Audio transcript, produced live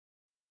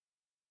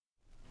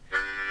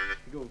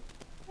Go.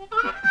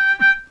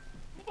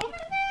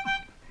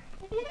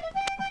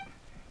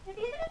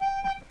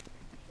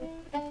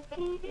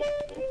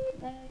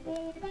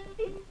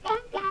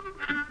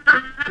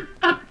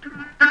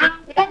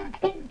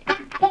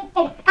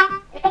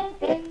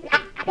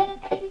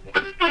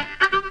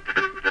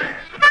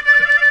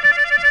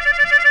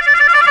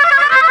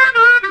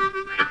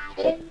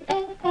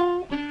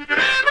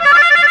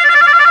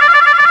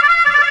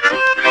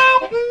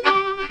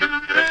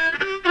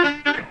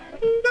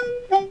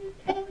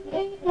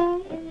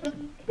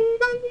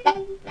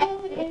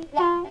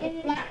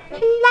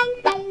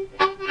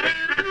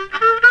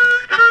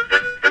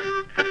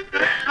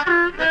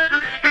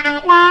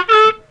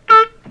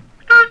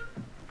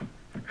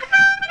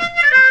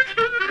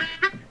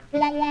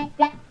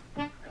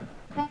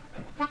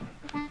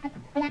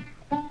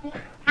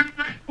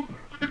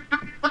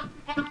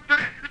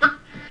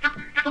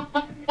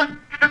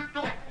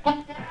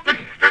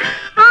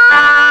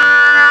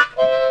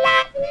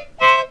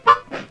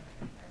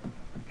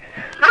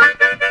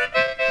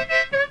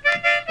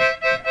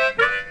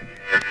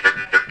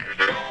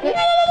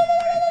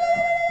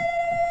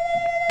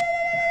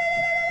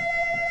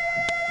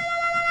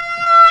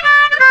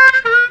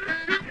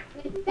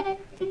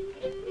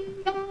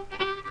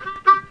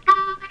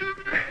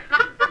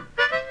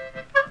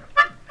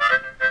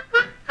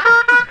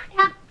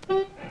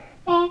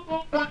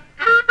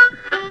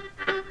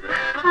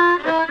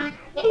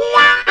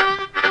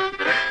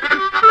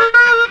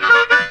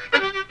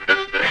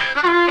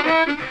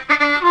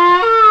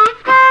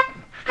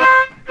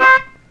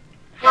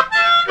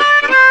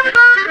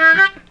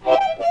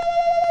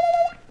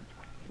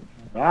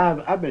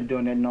 I've been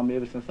doing that number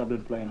ever since I've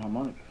been playing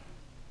harmonica.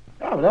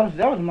 Oh, that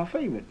was my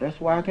favorite.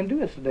 That's why I can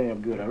do it so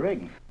damn good, I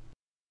reckon.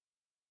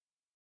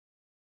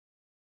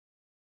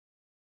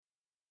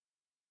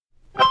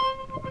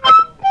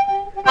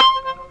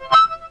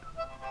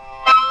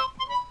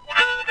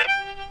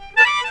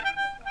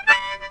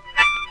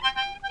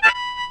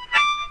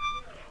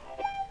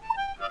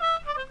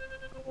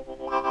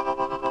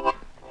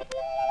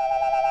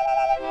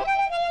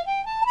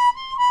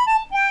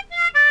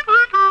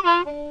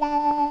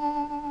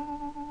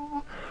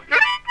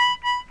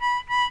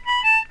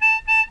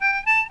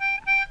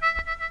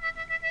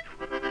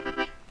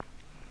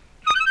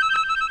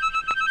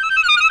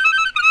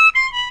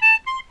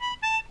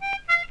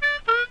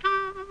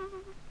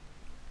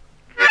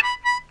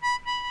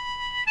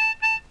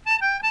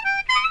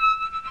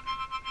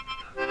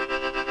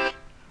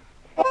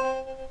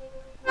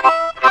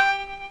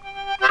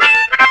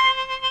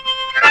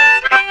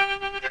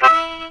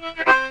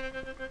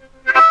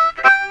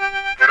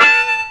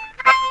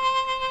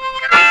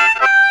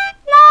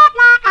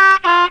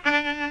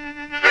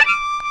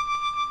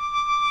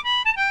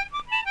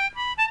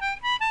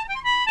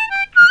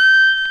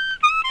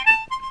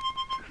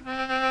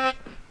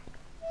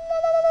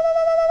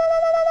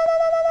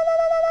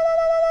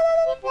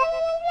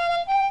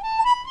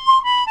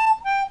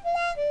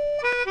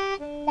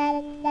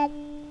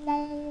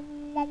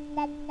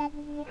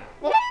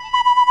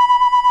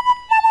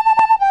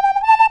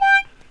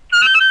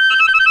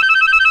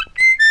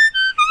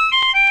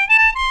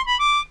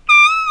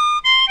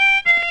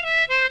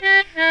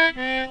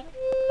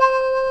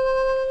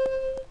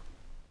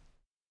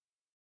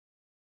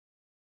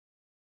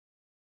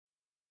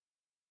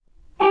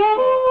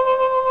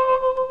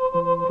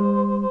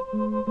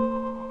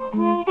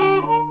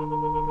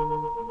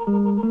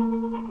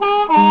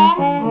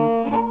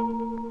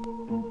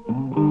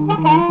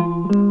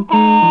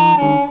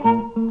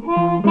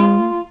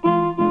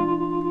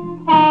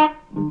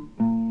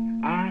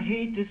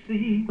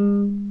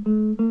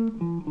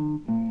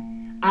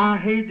 I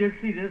hate to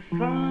see the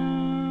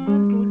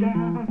sun go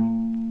down.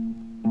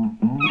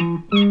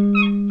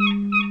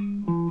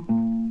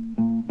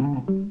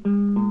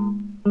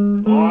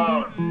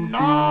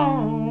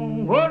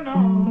 Oh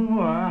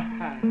no,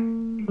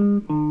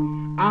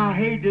 I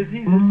hate to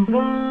see the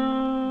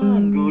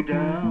sun go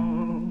down.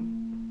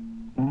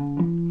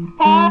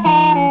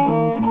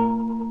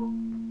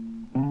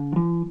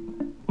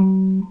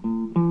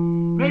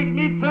 Make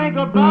me think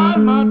about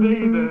my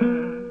baby.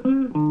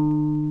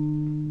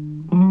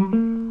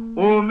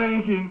 Oh,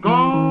 make him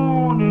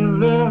gone and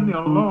leave me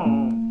alone.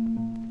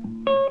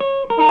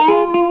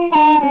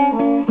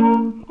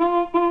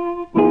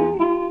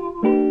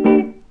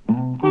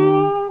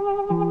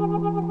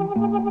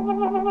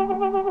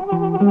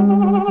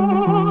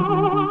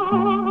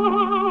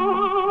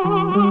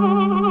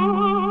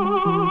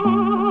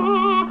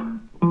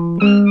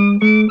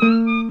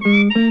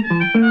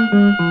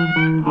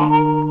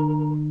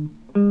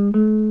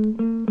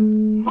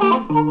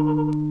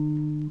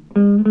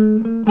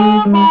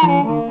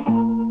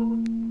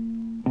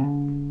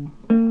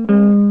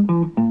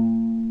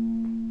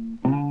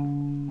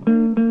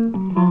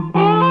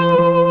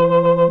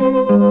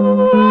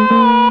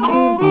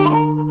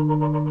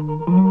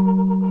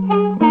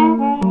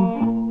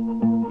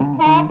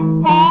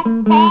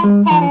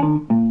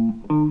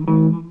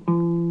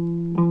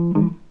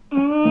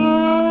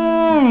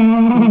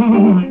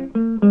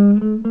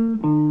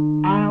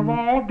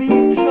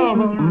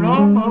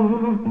 no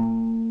more.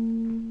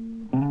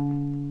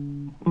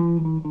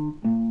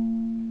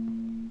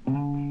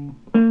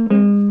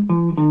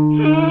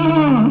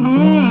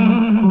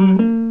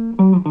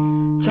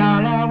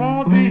 Child,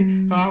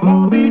 I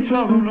won't be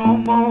trouble no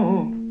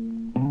more.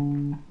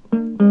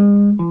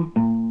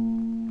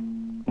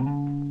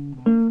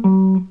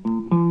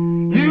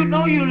 You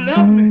know you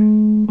left me.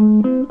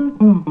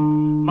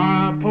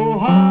 My poor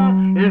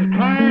heart is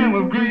crying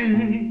with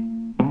grief.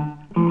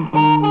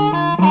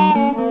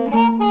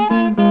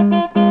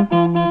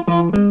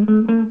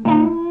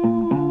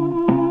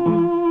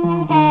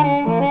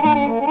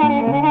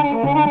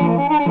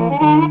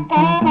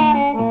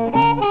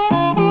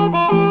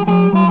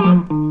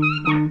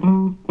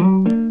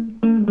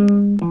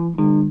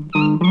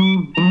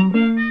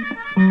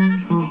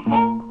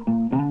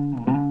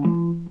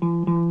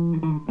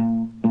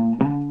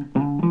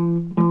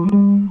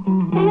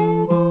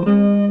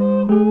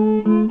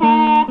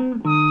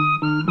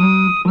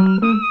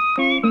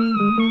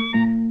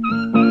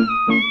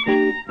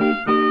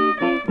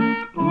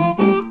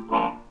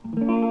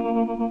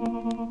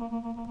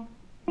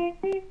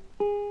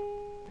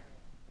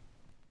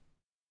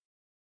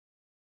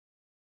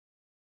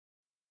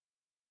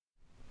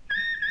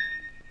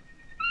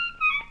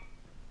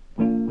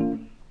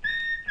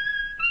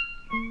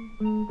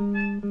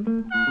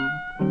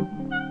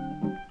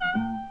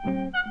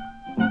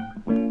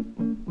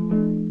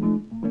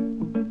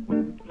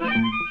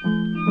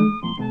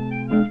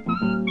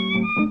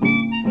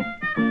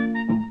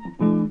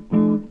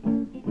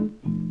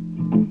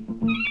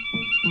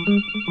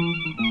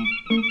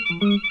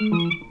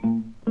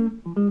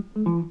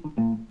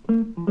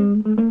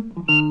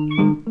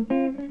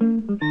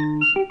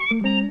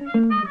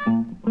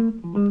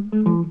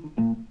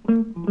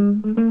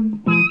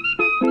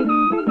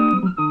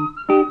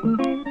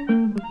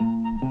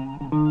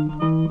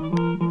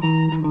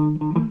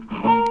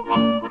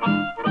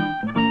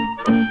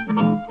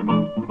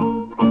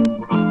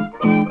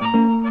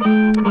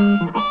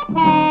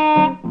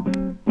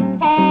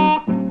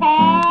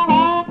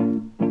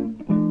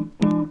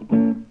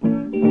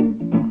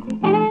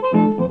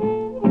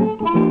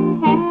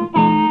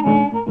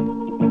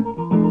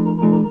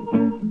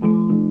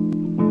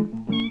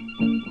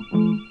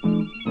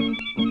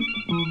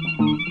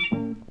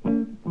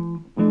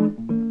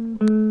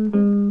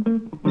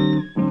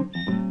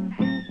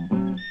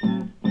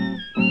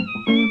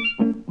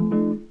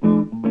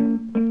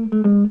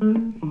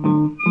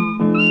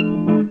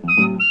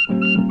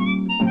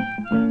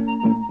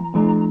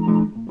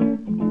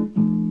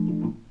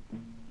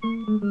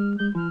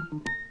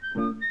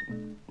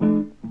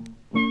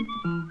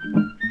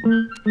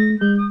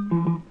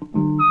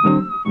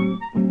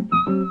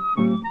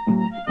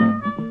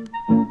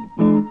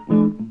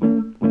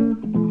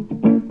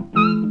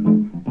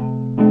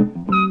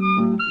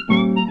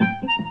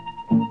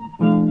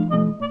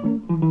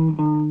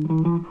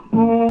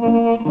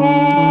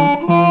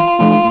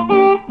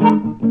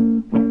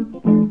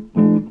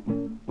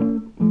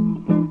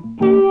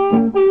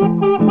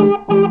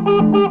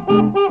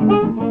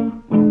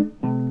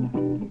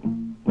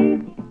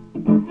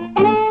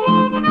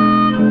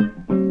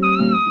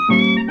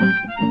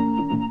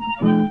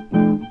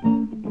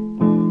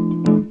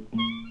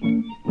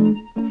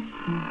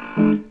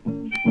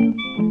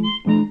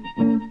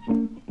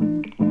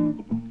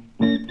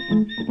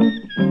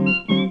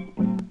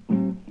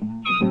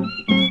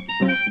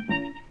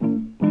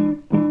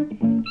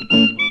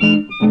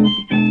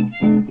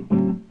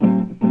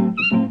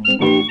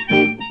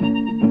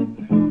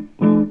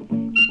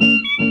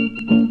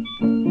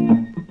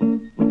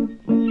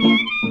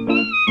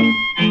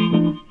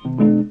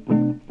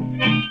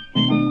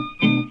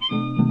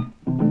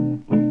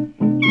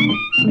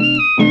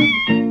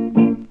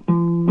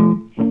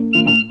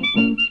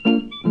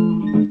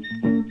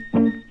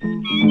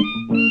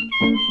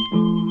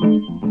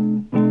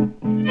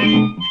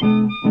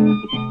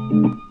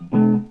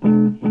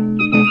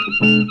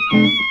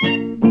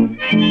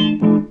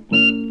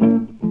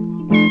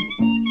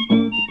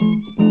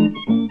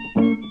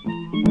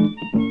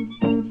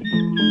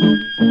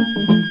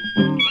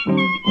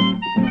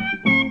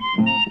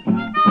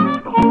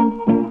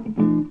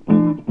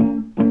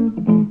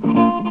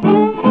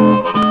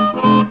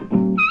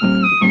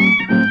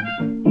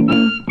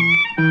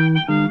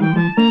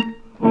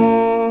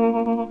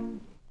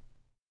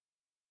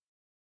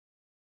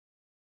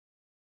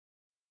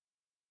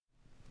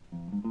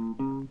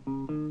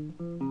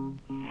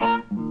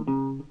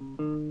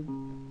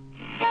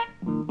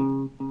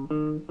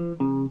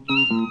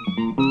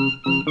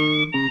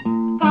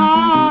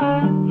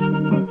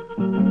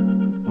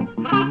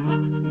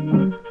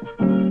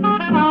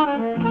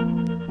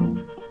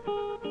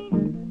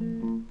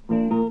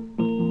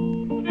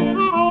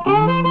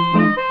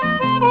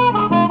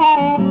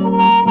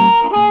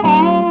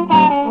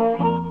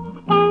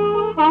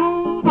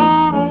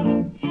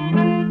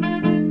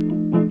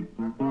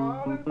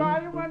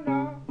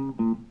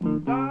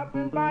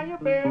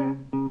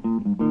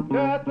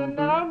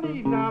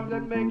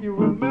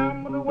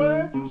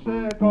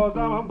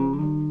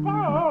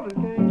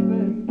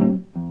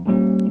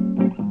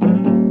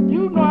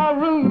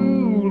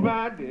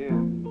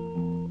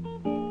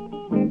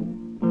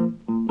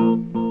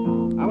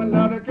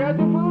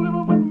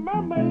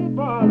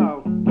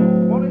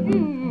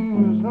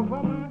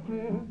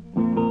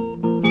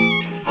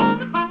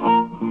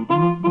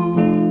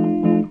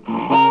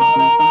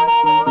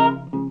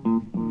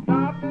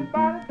 Nothing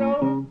but a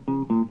door,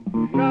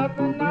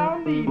 nothing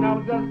I need. I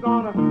was just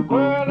gonna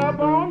curl up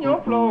on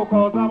your floor,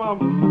 cause I'm a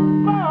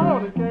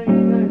proud of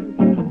king.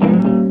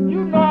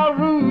 You know I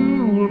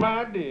rule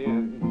my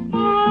den.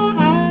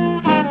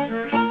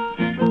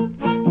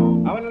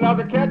 I went out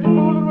to catch a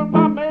fool with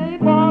my maid,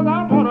 cause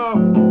I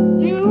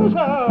wanna use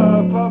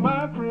her for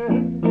my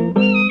friend.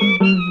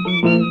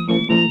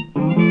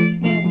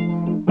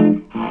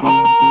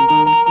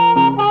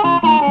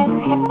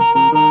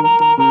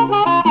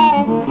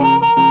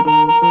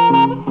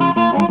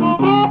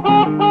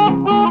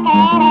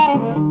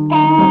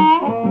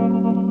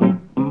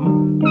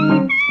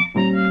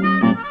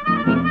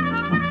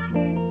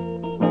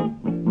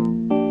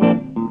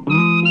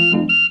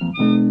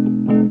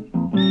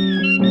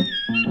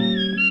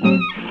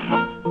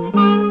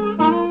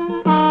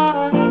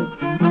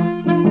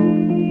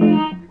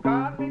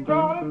 Got me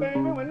crawling, baby,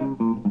 when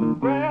the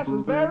grass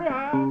is very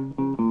high.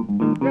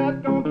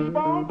 Just gonna keep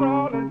on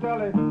crawling till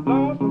the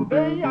lonesome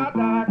day I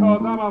die,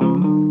 cause I'm a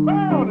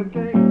crowded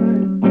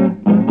king.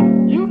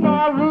 You know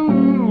I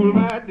rule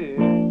my day.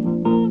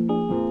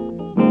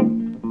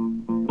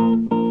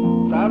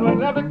 So I would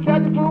never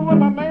catch a fool with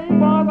my maid,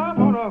 cause I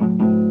wanna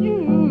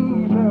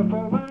use her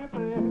for my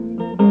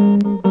friend.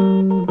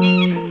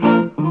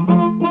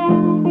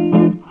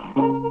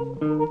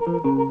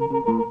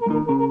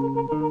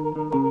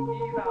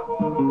 Ease out,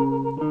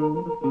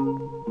 Walter.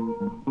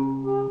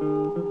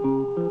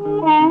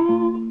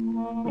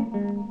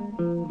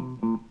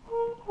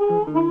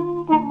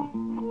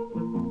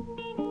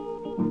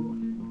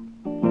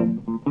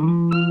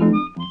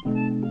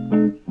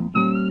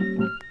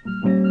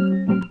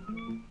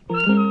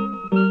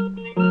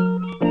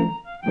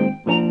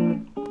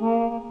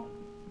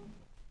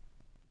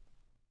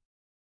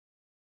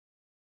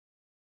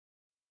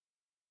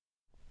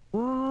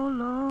 Oh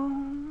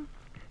Lord,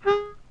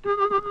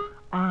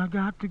 I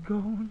got to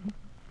go.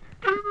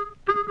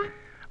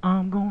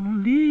 I'm gonna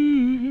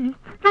leave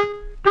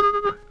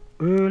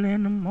early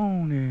in the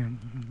morning.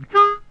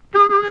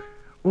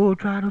 Oh,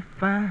 try to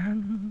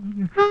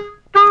find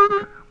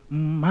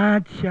my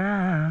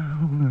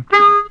child.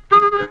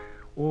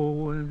 Oh,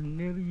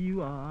 wherever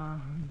you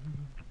are.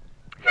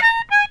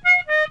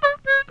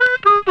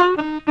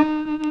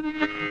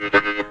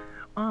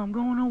 I'm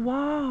gonna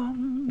walk.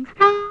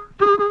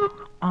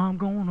 I'm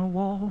gonna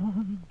walk.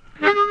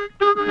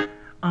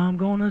 I'm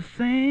gonna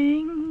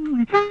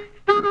sing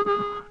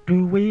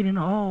to waiting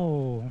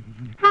all.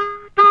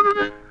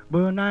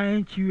 But now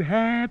ain't you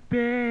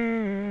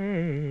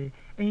happy?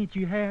 Ain't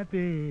you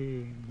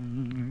happy?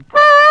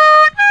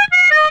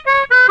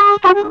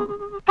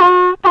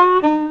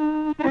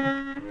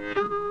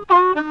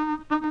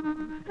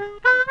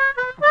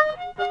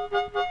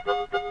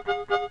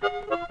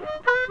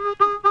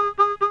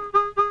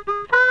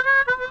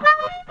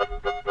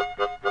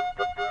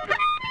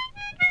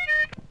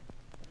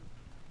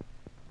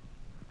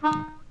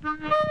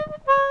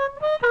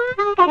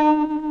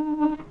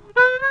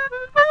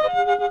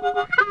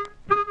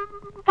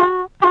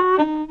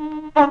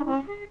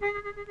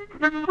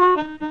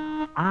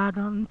 I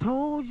done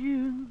told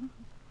you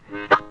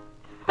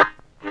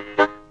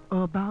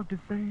about the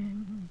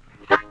thing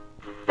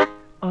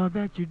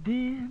that you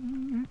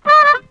did.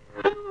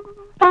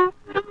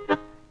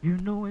 You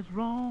know it's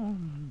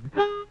wrong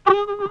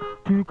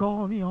to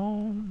call me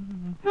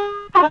on.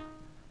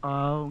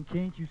 Oh,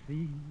 can't you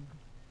see?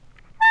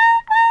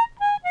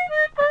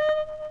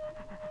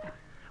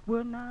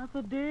 Well, now's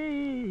the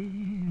day.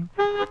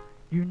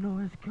 You know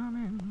it's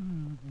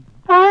coming.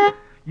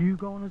 You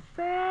gonna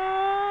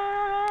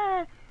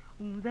say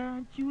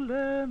that you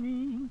love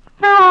me,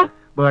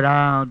 but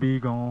I'll be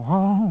gone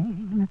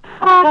home.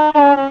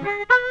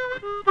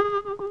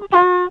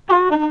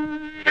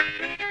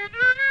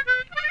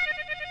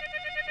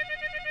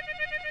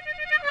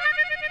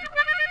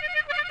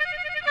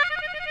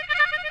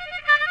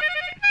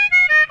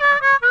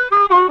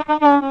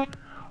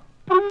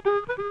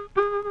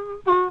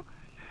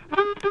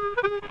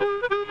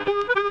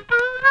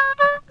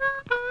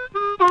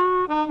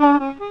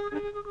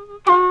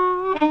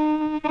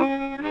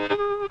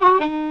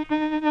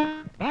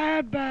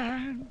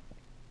 Bye-bye,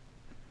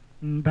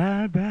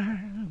 bye-bye.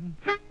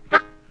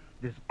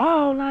 That's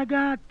all I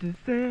got to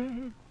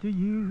say to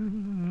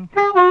you.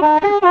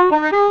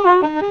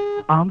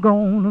 I'm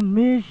gonna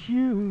miss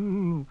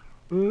you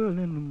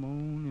early in the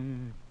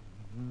morning.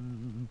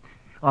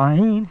 I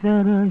ain't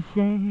that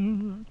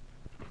ashamed.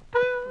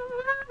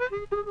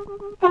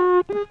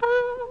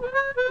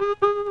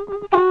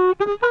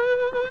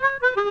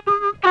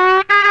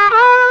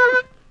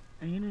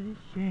 Ain't it a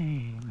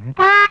shame?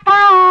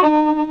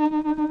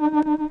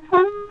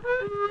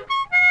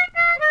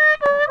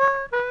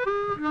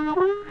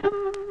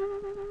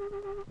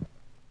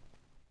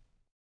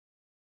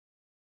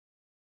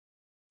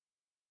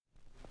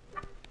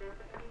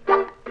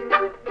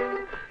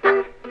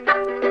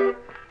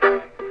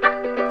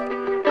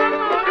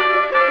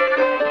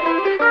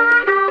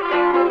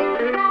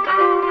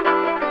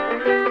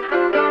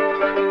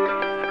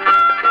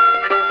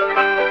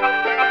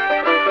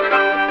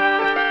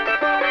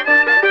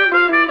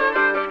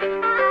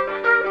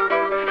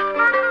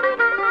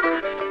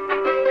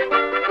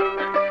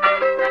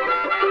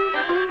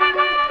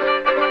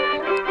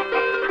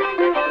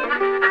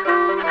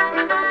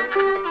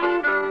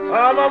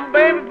 I'm a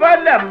baby for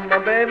love, my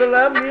baby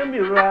love me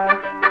right.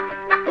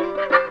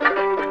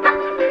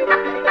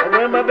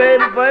 When my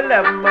baby for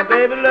love, my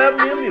baby love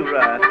me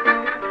right.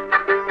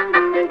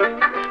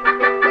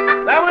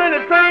 Now when the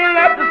train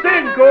left the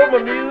city, go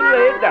my music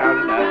laid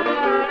down now.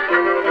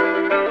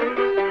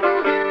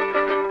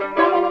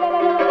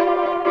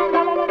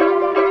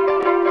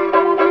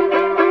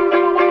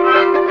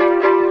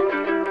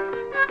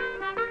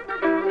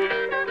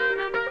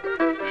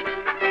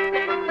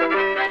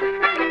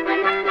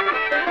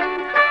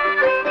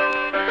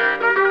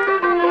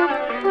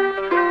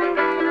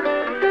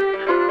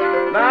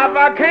 Now if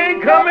I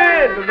can't come in,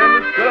 then let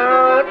me sit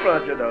on in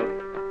front, you know.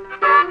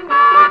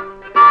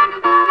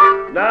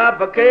 Now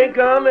if I can't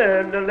come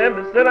in, then let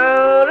me sit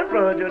down in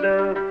front, you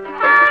know.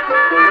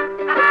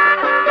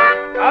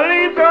 I'll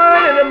leave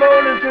early in the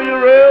morning till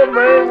your real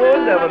man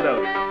will never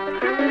know.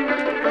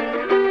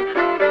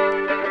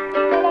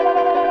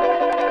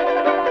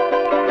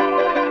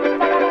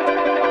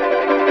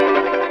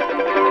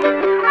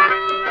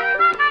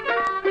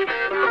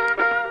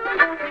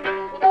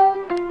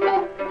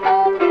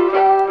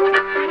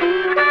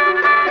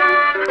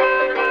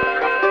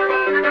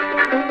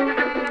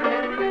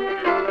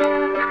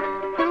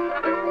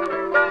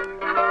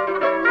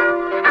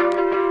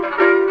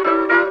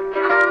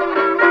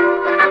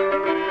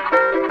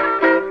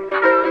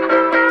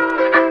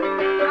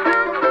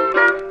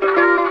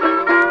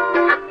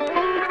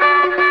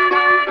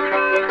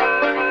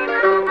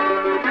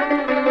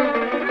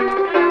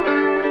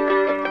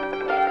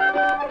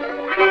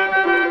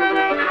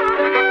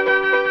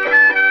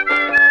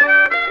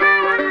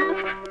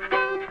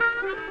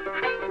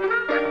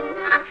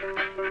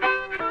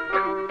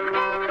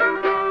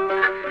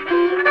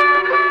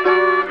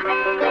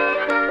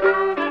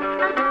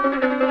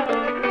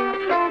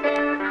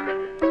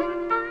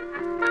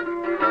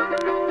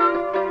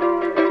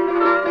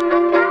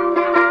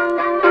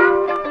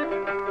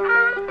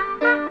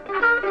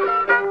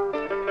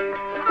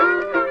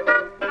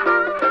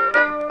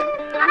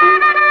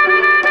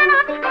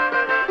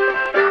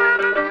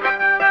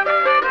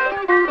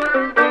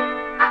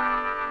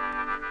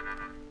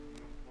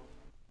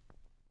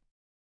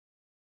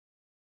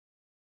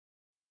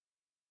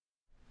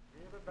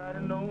 Everybody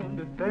knows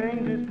that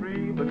things is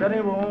free, but that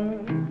ain't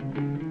wrong.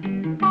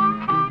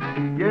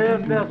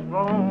 Yes, that's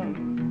wrong.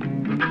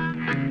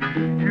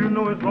 You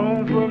know it's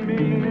wrong for me,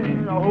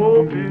 and I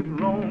hope it's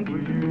wrong for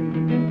you.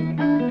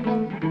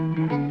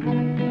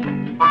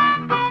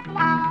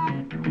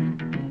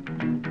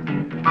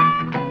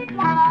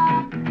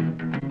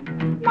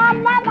 La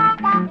la la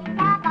la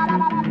la la la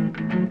la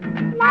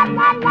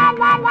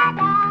la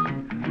la.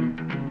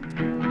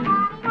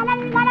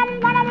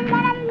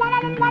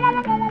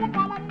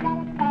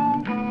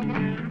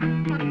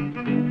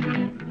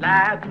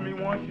 Lied to me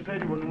once, you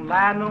said you wouldn't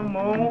lie no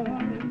more.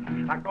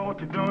 I caught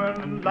you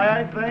doing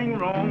life thing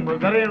wrong, but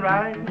that ain't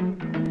right.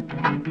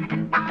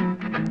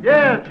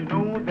 Yes, you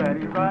know that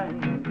ain't right.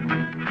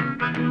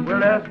 Well,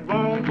 that's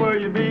wrong for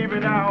you, baby.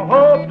 Now,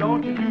 hope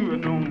don't you do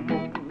it no more.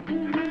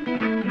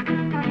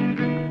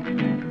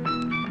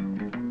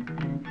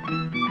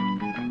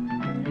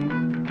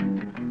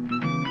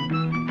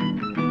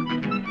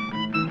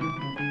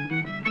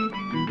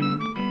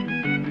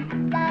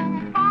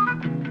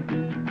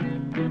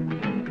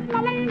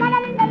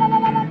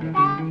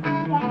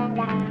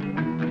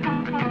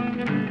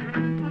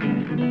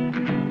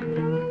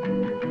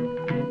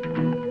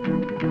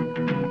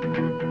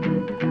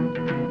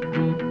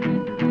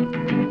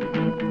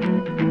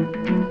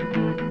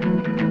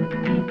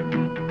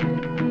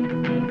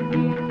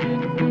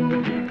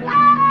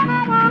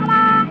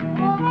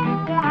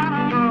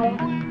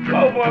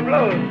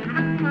 Blow.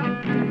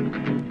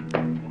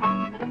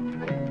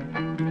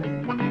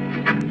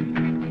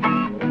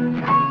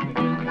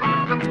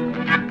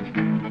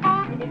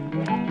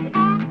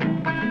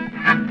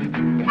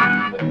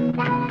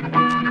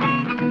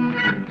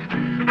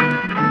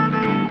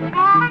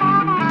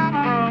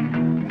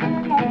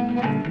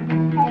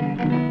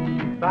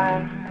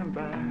 Bye,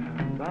 bye,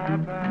 bye,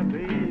 bye,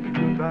 baby,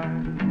 goodbye.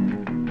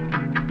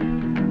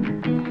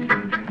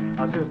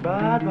 I said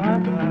bye, bye,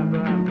 bye,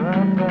 bye,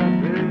 bye, bye,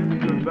 baby,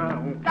 goodbye.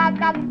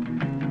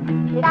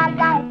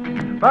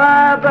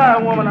 Bye, bye,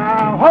 woman,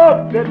 I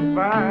hope that you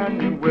find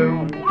me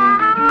well.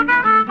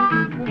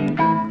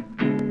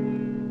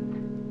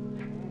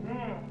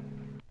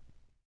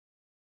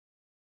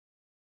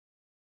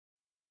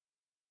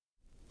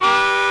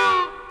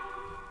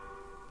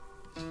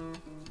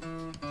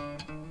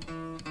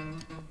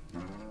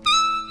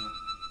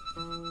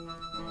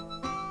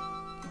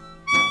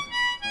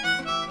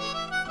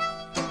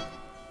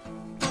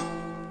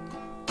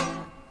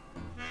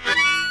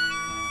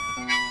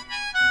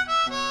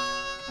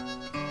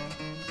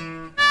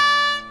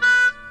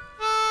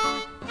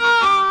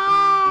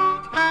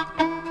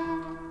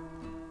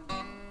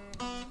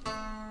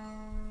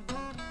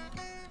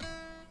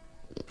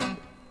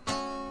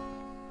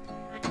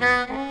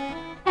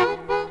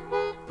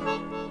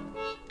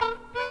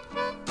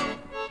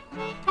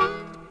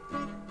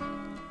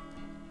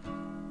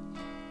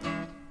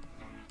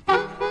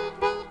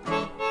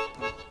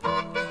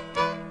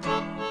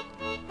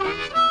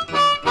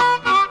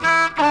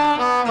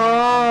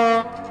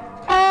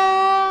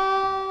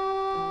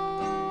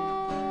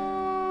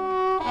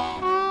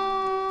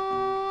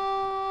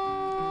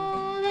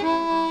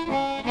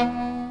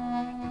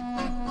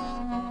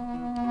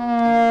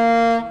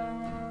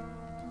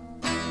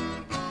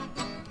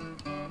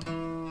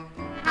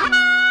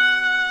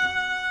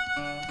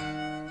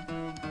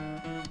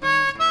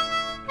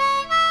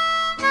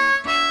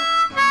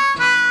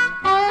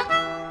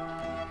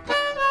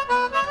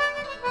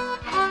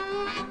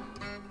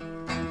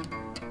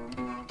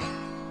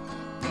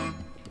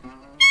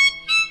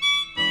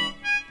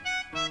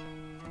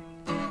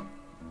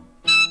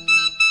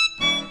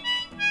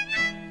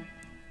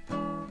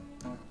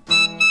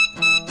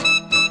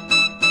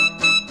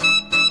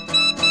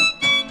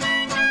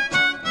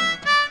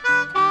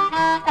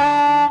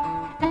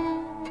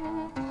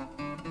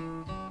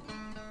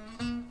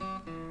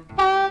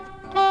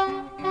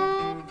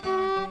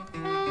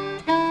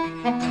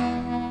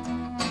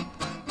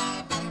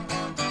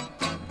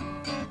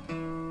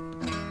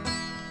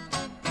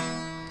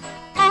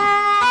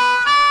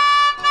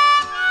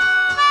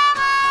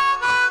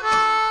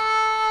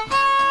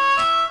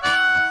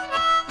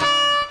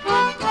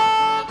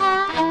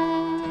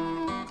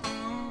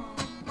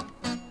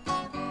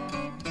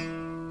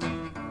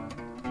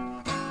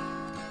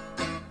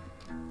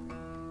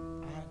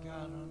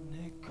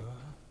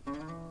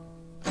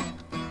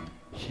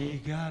 She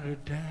got a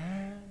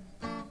dime.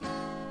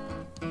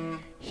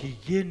 She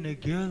getting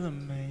together,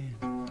 man,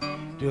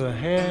 to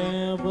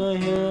have a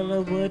hell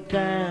of a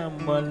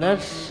time. But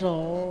that's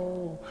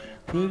all,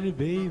 pretty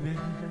baby.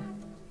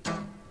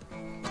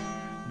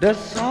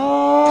 That's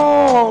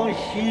all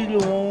she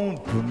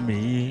want from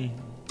me.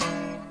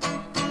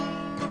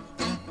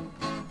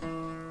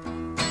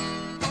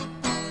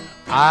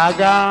 I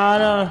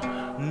got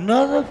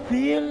another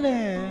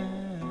feeling.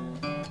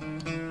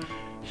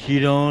 She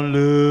don't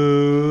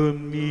love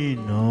me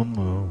no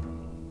more.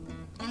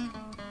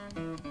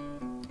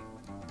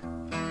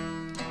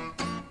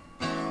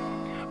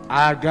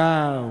 I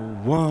got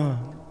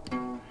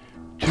 1,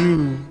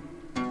 2,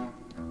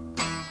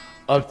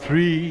 or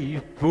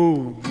 3,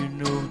 4, you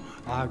know.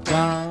 I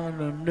got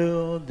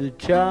another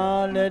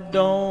child that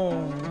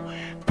don't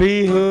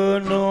pay her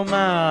no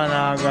mind.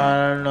 I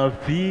got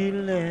enough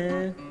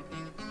feeling.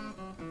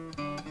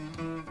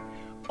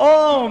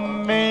 Oh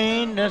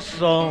man,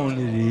 that's all it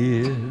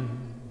is.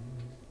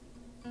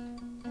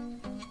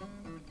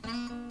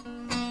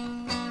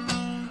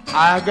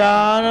 I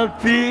got a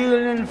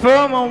feeling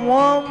for my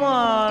woman.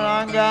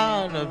 I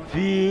got a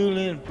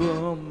feeling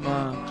for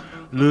my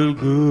little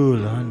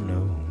girl I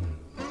know.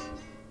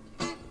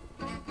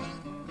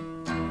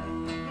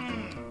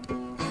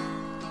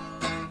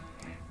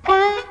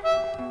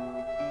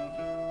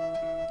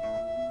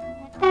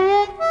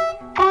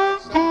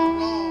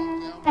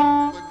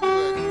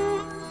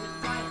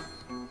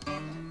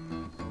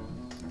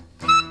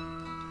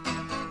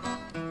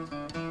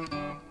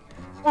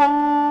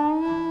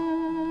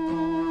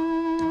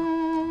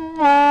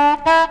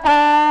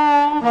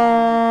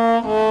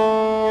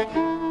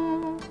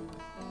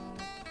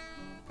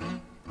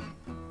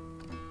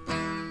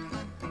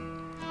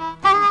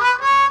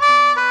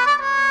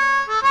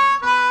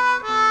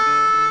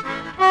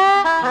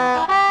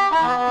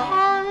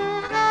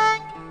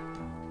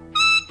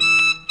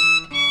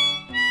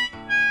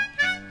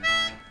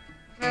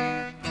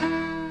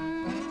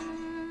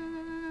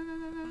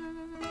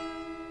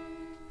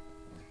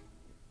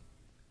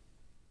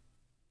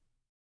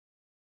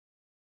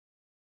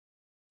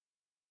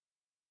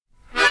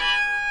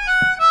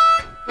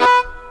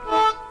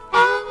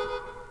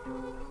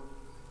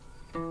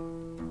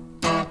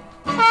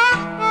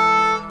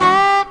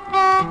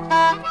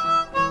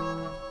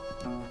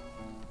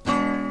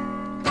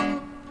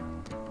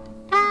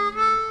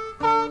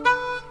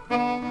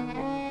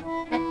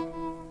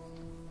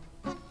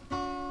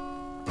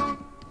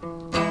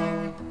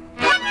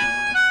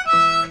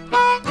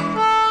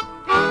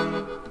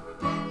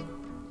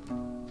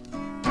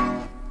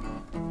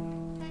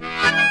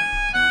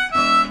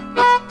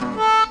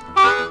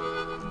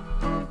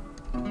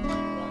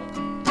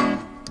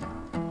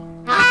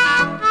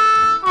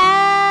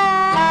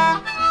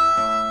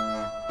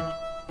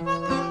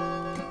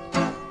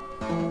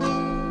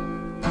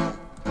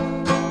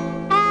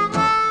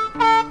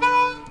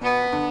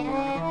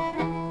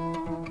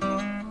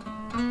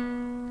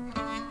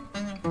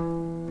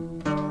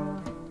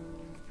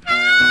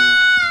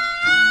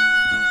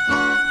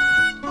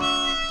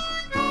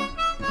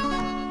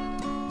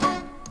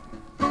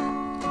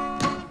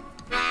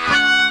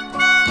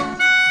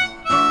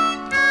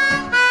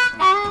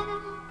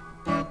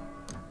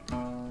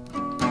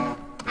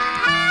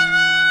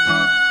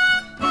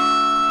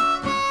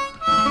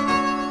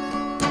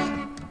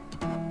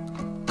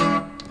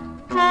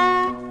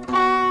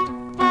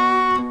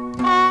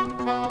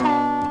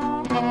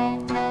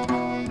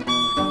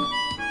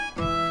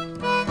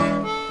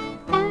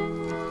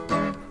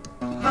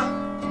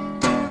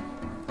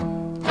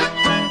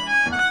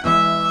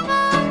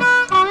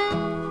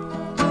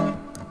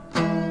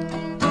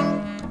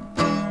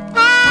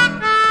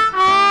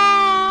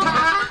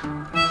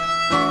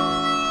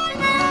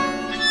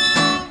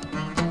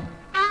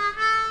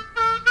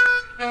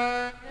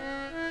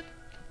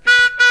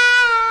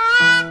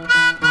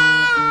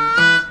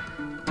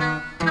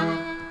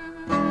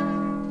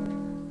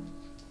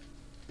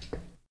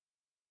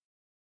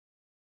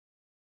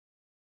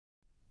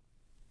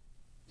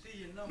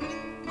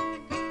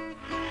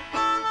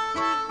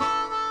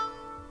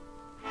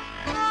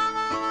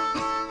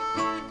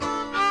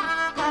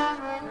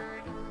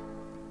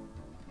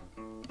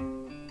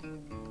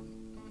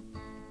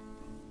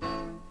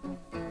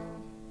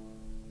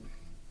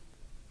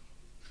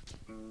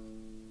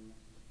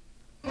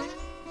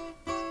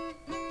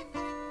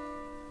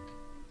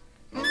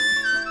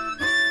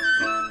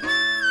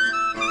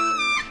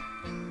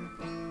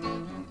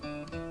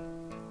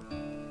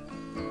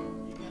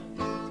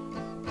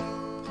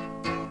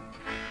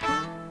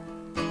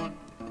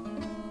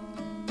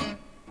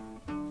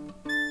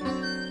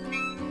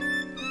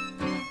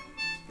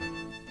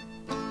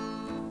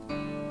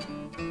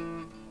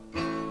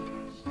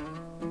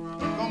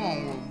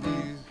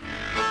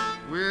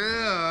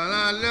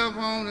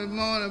 on this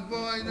morning,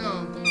 boy, you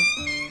know,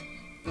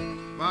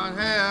 about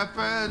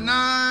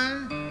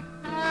 9:30.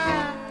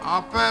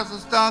 I pass the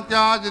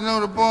stockyard, you know,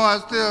 the boy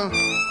still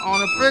on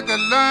the picket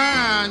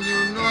line.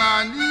 You know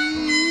I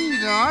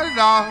need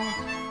 $100.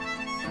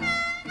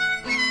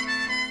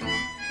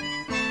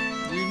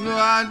 You know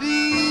I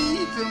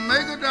need to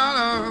make $1.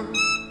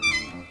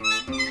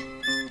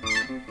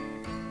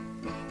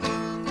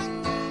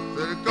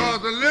 So the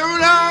cost of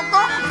living out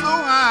gone so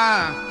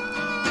high,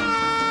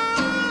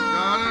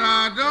 darling,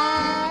 I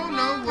don't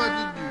know what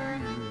to do.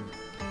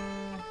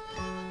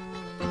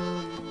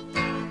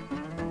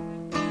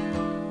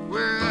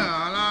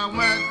 Well, I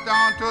went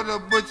down to the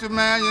butcher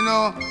man, you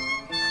know,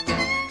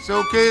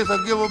 showcase I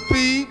give a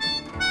peep.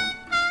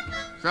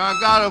 So I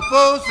got a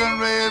force and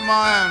raised my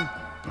hand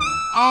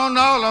on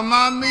all of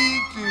my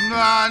meat. You know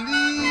I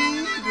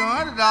need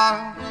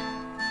 $100.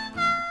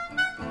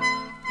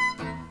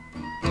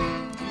 You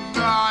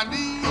know I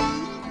need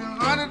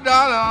 $100.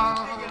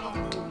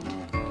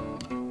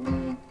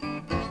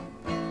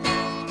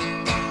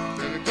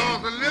 So the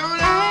cost of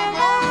living out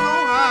gone so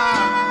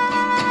high,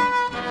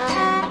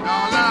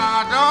 darling,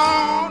 I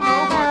don't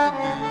know what to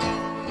do.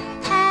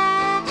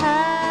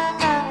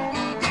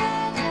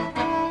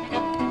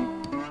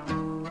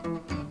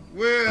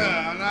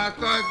 Well, I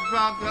started to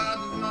talk to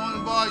this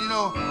morning, boy, you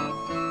know,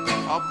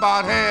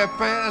 about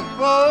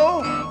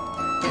 4:30.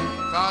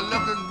 So I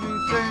looked at the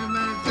same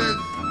man and said,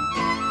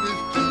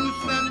 "It's 2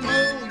 cents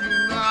more. You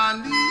know I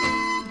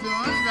need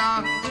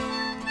 $100.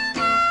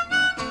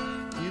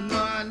 You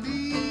know I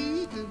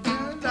need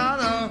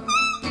 $100.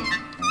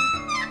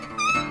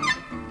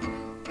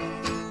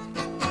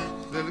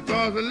 So the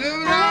cost of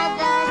living out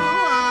gone so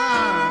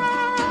high,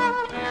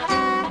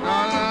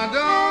 darling, I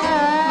don't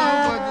know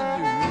what to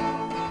do."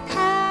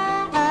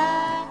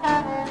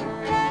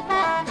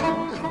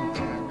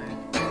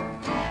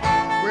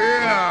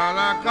 Well,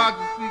 I caught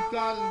the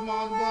streetcar this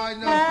morning, boy, you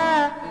know,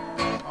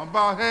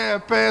 about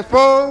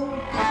 4:30.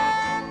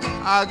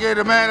 I gave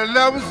the man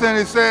 11 cents.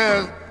 He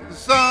says,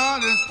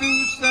 "Son, it's 2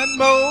 cents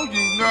more.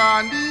 You know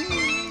I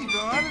need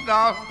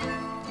 $100.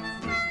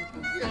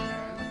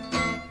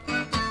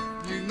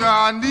 You know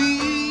I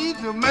need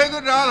to make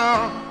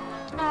 $1.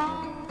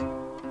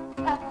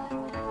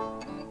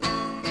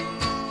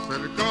 So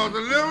the cost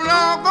of living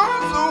out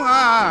gone so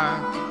high,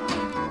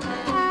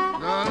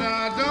 darling,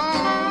 I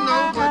don't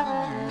know what to do.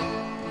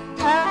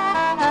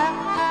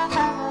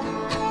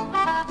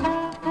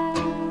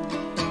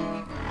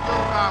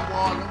 Showtime,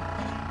 Walter.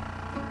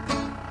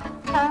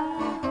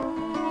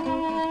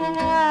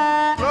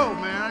 Go,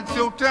 man, it's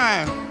your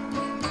time.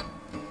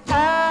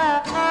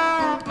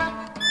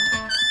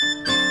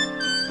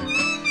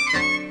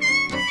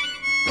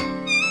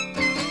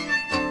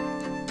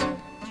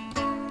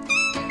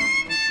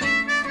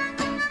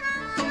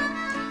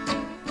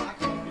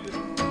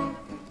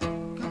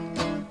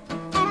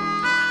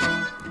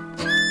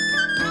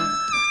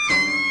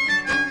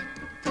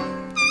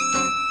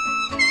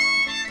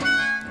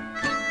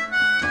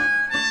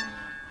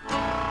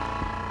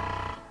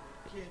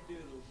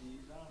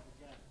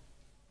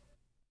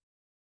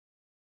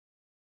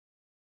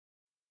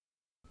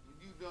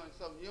 You doing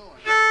something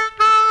yours?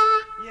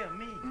 Yeah,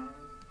 me.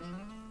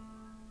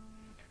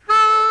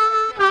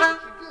 What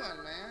you doing,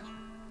 man?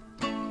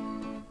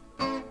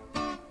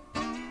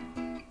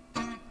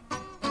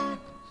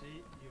 See,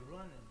 you're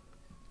running.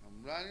 I'm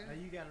running. Now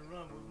you gotta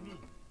run with me.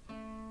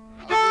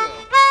 I will.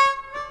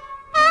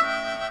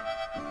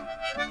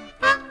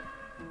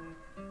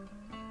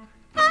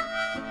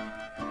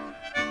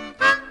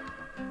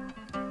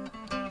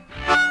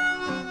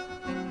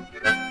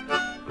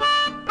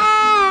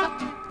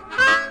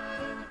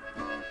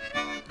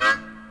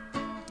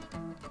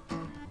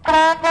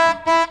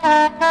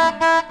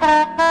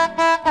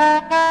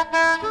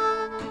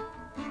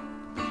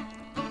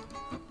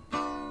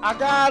 I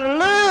got a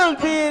little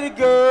bitty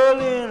girl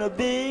and a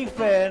big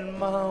fat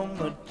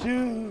mama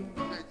too.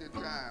 Take the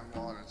time,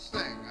 Walter.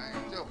 Sing. I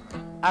ain't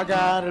joking. I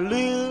got a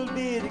little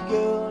bitty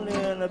girl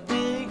and a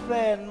big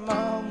fat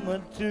mama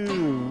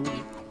too.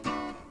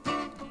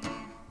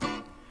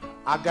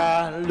 I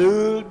got a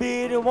little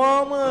bitty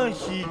woman,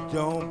 she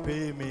don't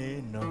pay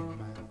me no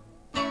mind.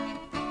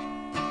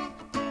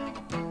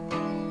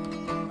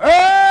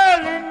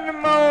 Early in the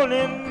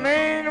morning,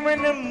 man,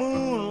 when the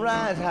moon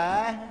rise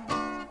high.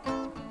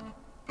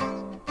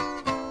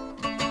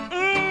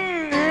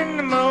 In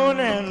the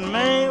morning,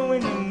 man,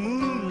 when the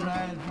moon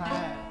rise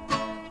high.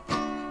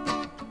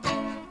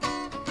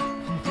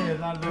 She says,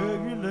 I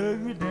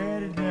love you,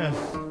 daddy,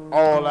 that's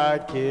all I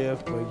care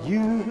for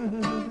you.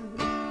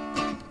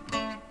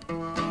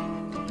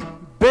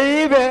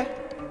 Baby,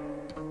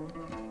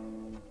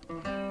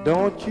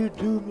 don't you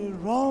do me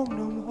wrong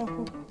no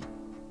more.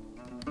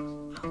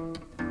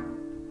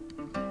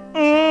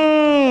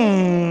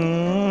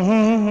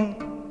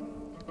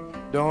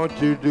 Don't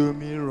you do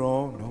me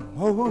wrong no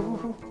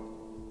more.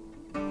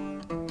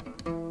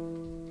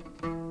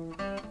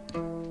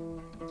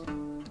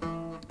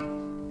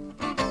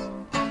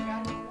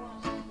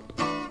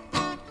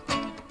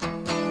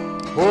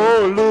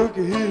 Oh, look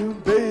at him,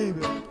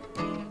 baby.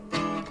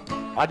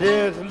 I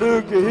just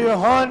look here,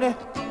 honey.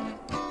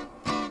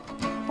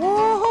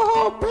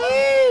 Oh,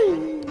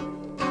 babe.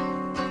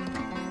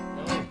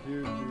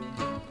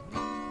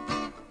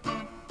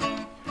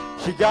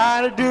 She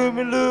gotta do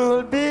me a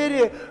little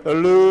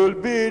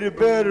bitty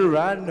better,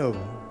 I know.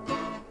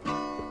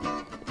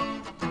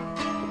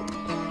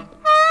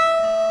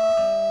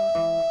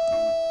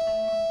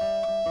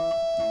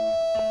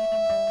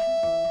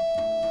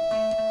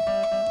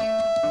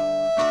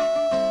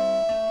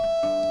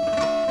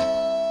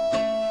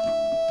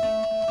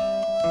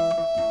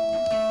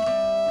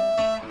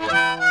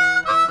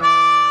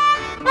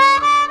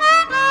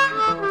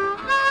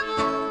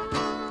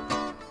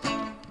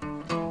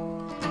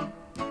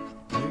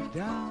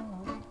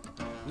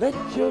 Let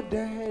your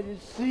daddy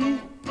see.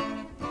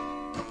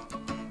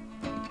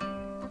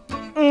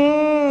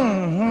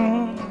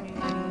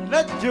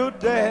 Let your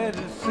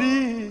daddy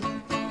see.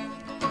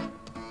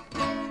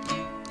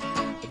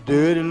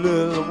 Dirty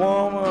little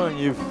woman,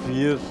 you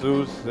feel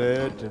so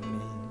sad to me.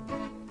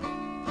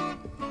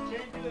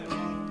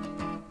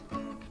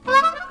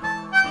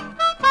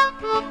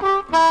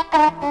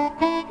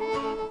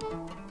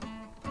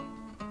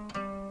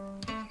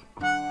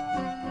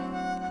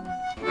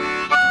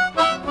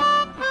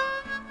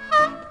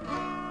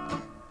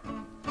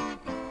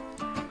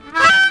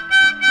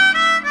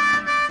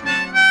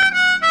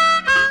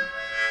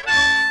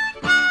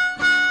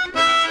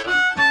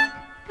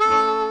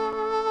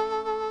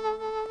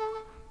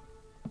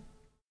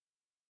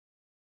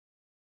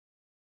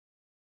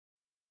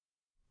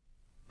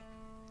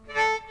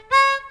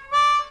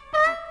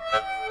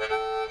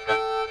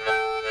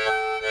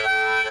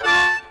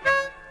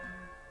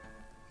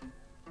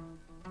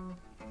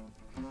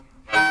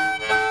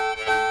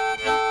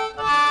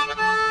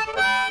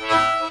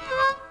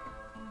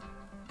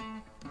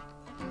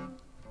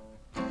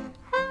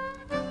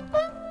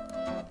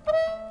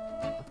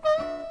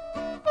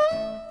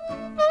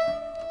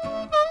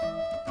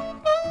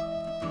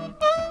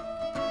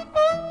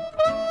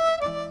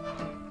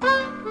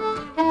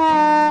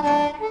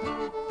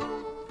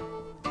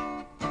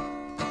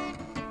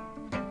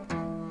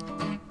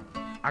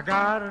 I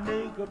got a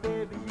nickel,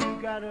 baby,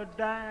 you got a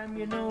dime.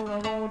 You know I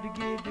want to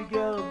get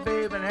together,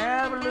 baby, and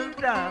have a little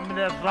time, and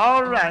that's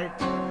all right.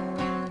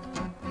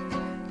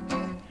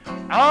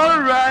 All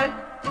right.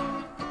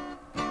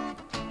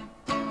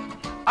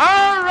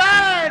 All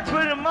right,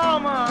 pretty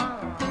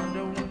mama,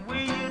 the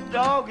way you're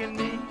dogging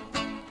me.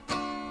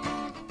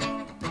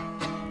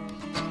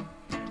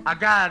 I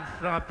got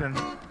something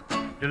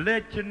to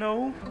let you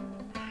know.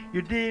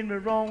 You did me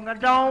wrong. I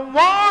don't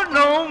want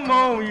no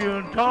more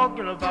you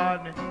talking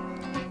about me.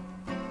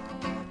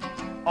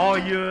 Or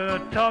you're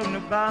talking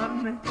about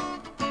me.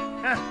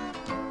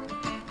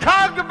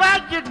 Talk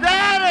about your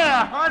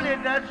daddy, honey,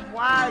 that's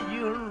why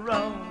you're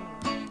wrong.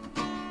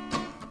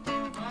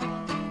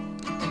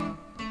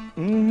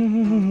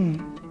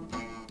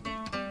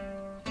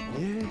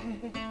 Yeah.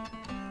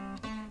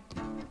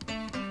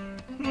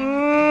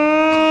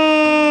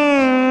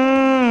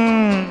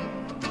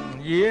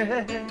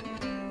 Yeah.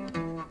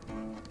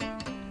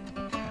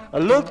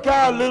 Look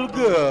out, little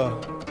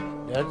girl,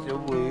 that's the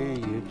way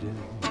you do.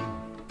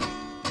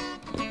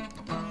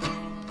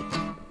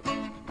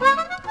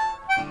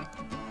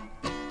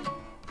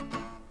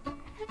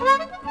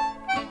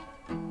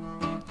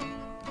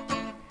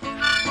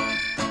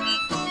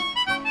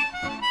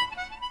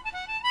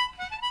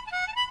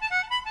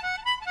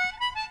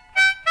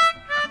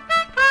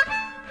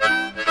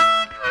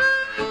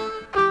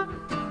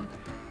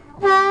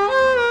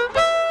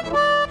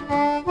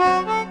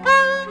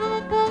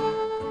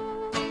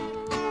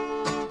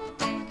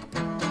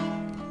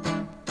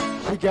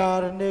 She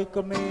got a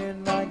nickel, me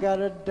and I got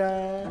a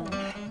dime.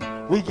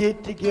 We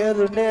get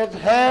together and let's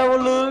have a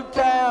little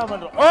time.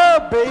 And oh,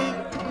 baby,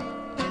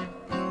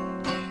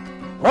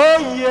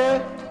 oh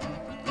yeah.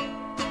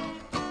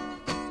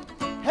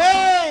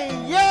 Hey,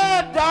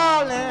 yeah,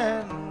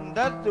 darling,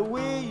 that's the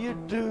way you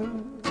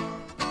do.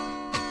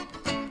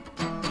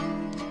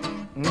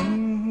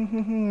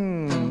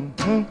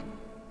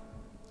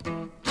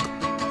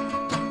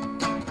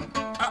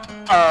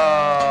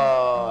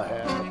 Oh,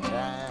 have a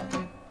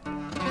time.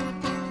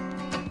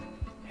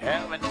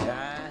 Have a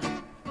time.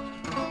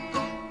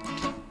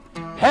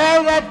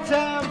 Have that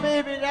time,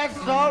 baby, that's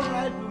all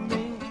right with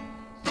me.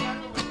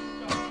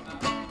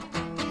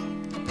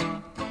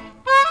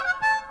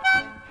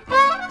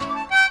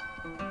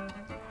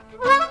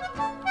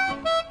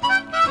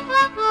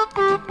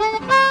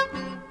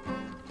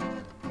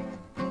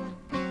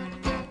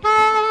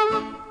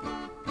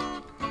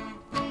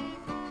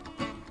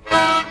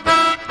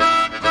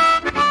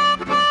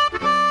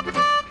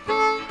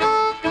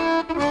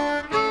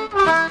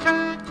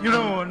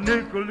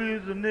 Nickel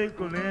is a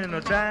nickel and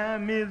a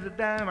dime is a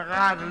dime. I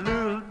got a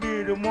little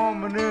bitty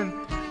woman and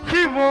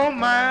she won't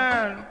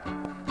mind.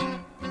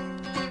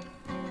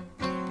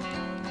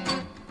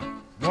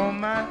 Won't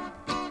mind.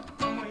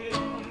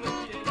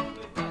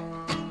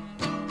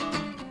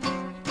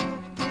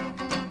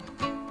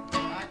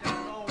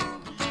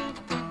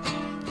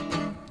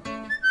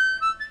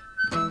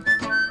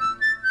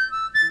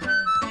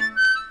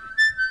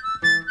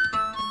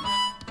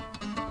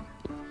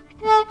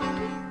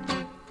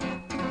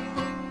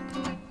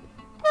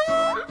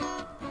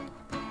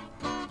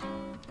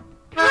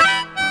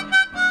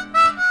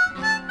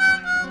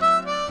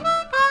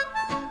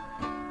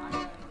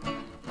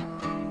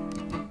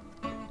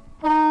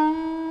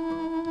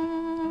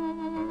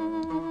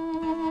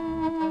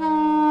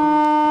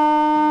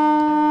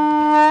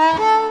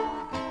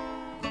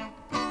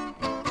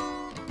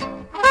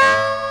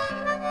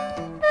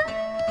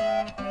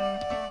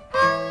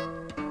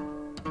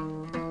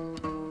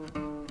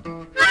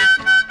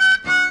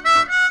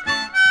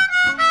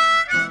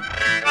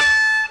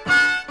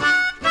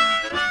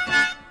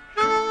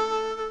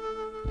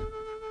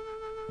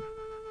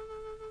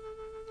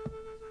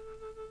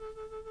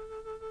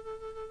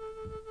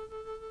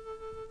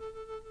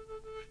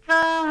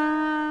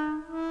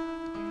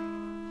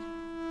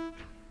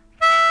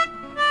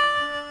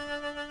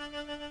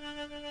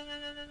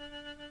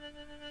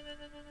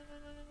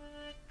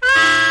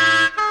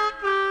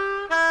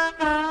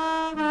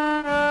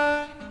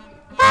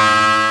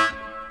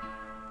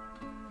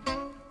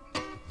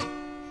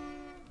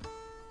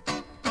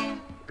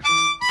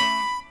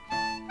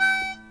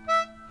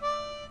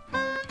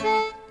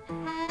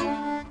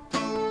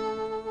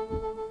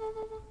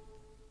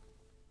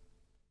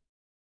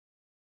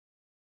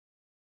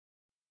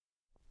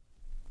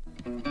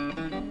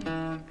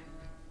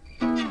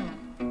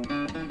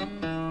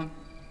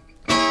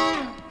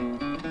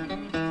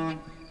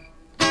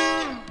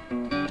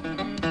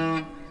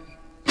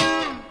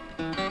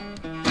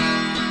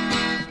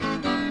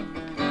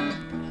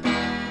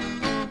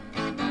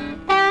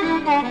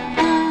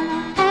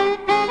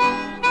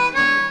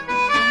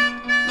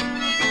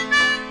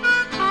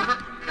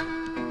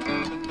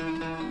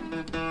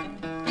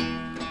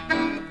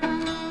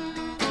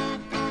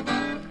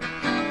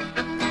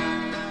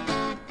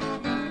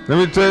 Let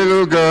me tell you,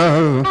 little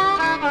girl,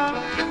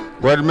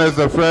 what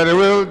Mr. Freddie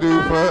will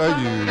do for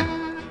you.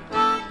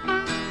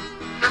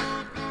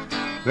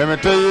 Let me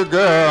tell you,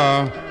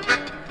 girl,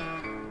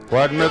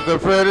 what Mr.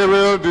 Freddie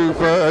will do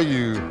for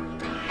you.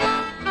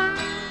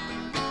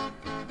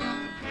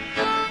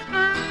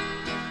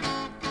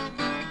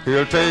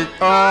 He'll take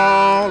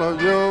all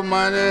of your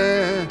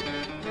money,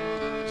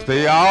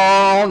 stay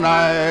all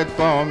night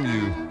from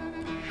you.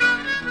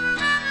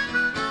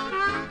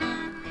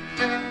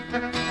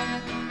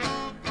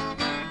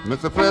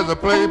 Mr. Freddie's a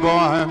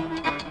playboy,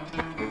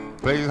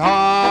 plays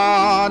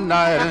hard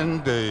night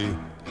and day.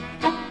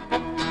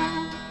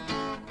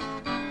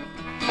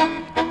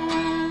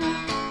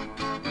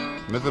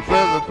 Mr.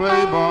 Freddie's a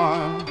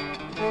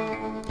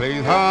playboy,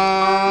 plays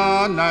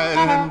hard night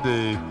and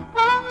day.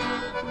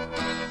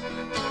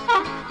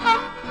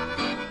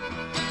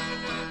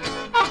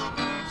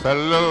 Said a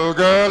little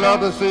girl love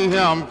to see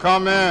him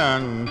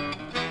coming,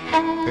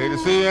 hate to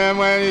see him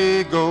when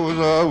he goes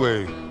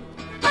away.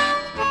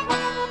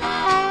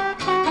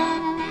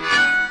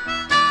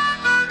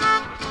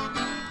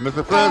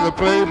 Mr. Freddie's a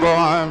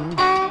playboy,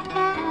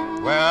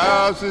 where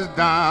else his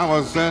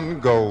diamonds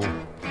and gold.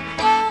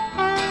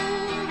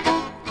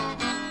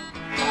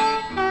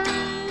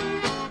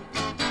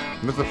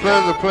 Mr.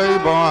 Freddie's a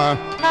playboy,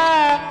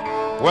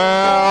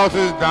 where else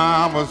his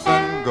diamonds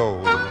and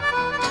gold.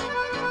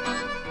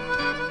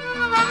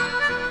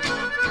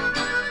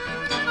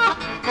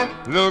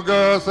 Little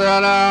girl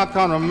said, "Now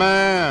come a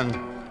man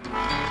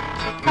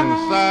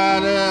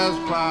inside his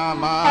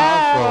prime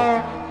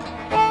soul."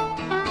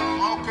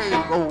 Okay,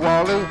 go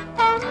Wally.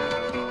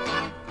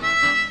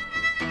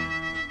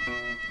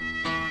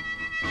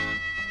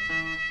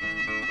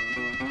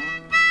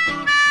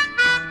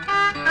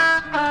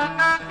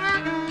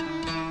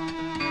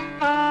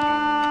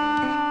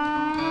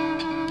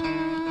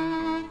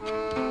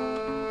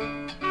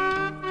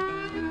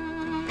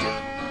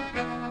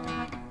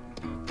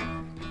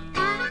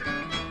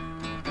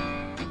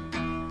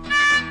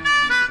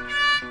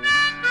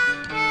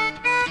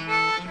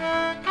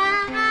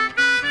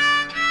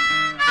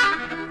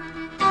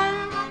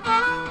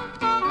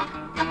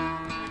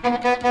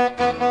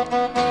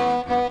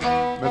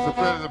 Mr.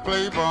 Freddie's a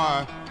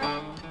playboy,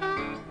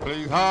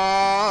 plays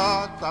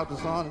hard, stop the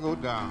sun go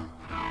down.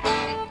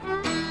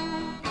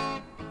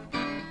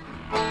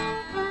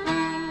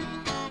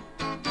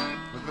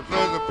 Mr.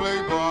 Freddie's a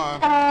playboy,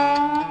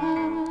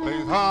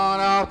 plays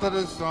hard after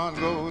the sun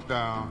goes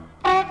down.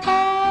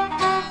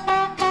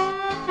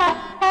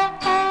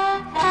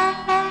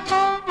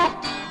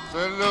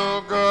 Said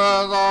little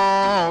girls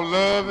all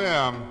love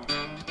him,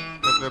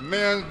 but the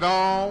men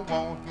don't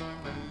want him.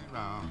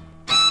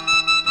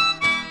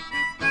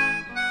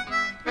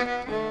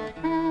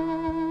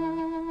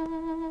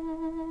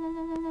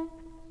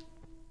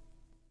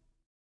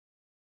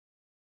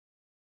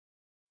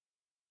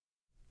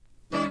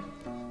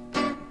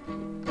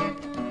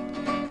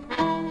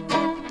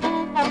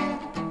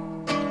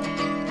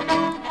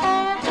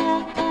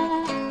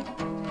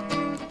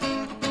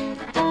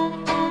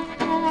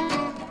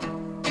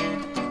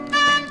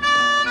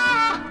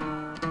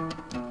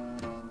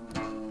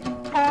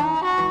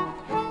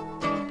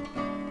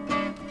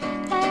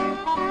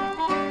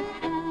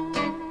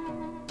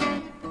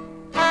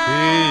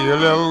 Hey,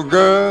 little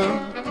girl,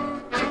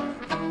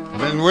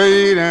 been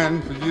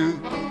waiting for you.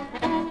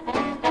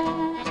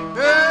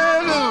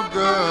 Hey, little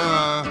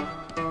girl,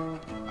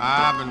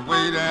 I've been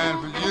waiting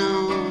for you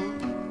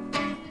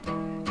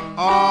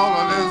all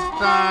of this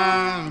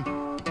time,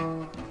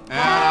 and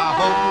I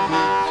hope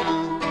it's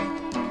true.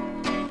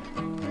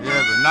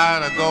 Every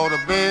night I go to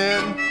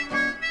bed,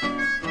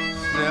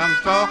 say I'm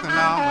talking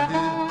out my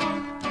head.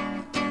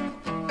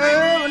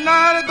 Every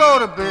night I go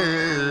to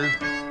bed,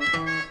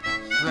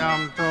 say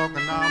I'm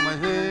talking out my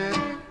head.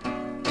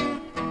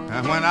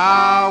 And when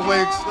I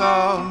wake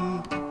up,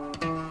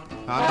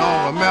 I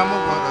don't remember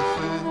what I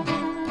said.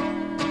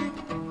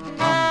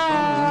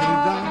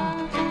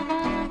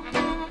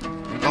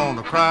 I'm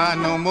gonna cry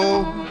no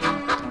more.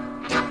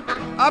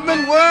 I've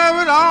been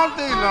worried all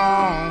day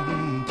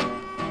long.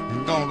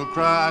 Ain't gonna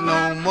cry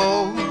no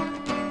more.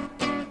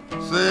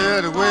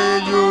 Say the way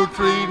you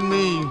treat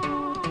me,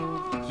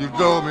 you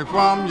drove me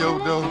from your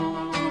door.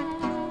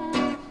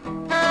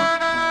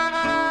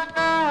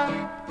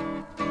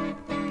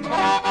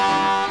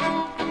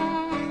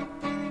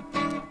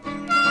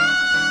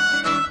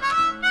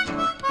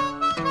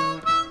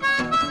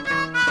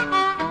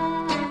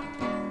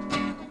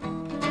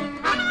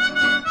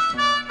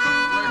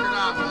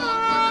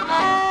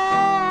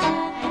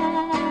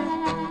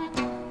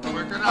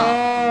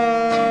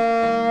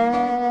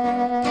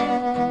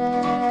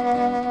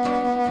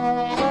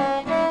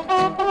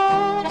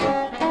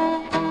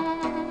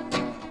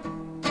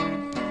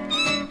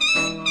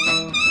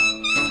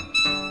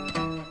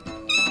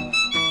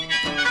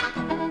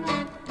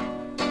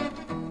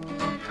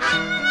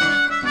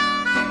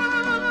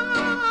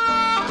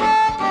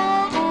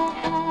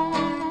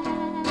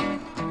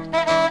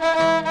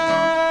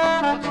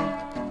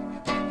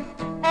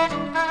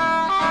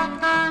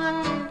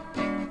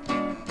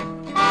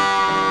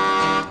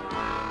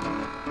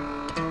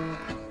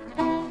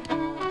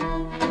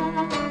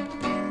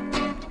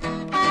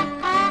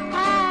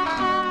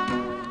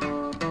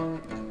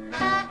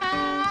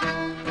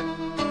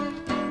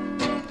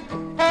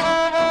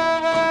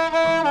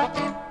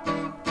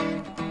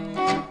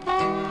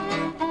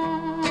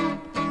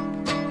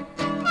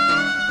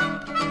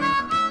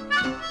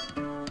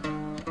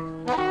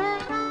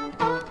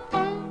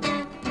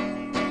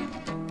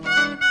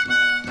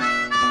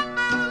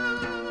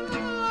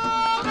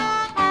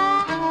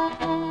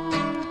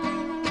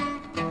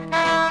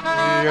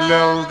 Hey,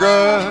 little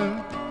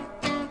girl,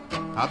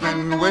 I've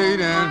been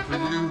waiting for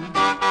you.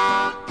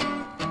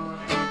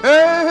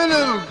 Hey,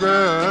 little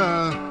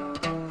girl,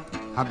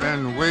 I've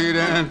been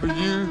waiting for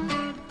you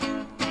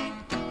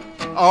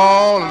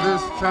all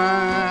this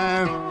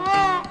time,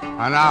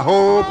 and I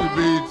hope you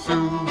be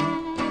too.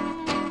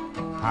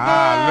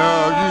 I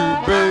love you,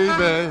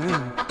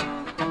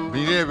 baby,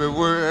 mean every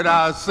word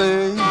I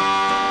say.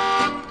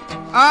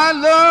 I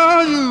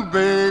love you,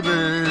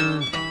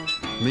 baby,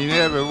 mean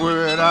every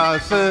word I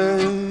say.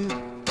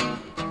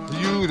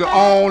 You the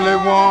only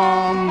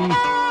one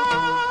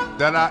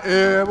that I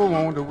ever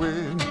want to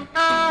win.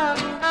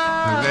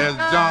 Let's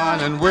join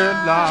in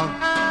wedlock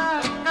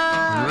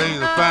and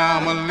raise a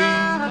family.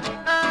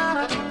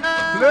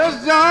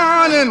 Let's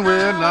join in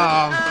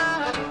wedlock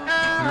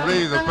and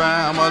raise a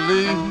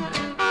family.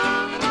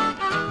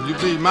 You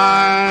be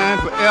mine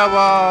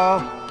forever,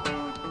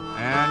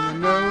 and you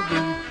never be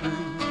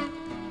free,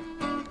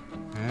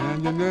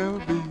 and you never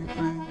be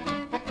free,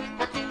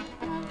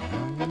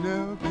 and you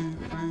never be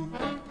free,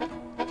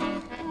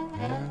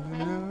 and you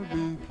never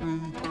be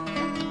free.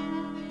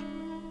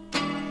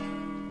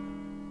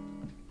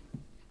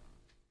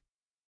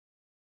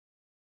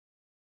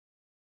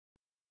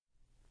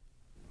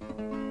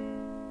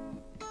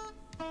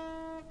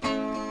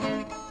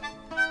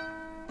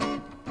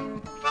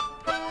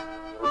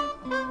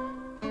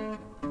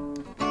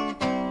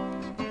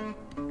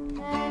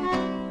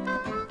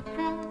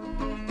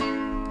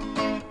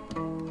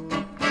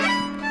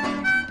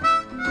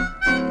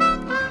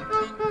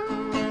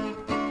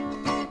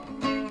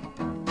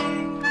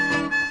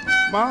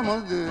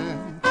 Mama's dead,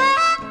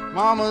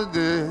 Mama's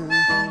dead,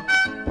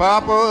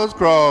 Papa's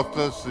crossed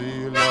the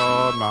sea,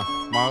 Lord, my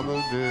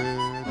mother's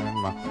dead, and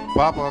my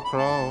Papa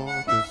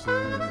crossed the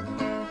sea.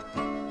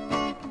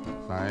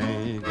 So I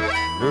ain't got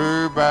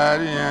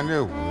nobody in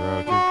the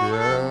world to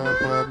care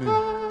for me.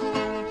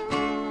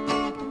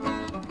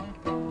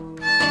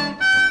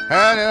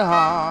 Had it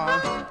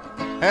hard,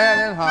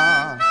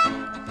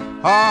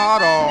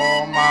 hard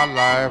all my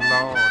life,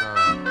 Lord, I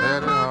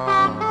had it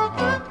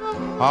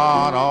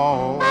hard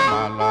all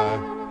my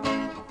life.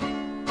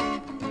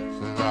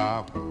 Since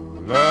I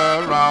fooled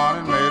around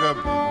and made a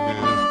big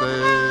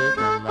mistake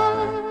in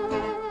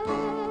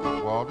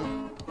life. Walter?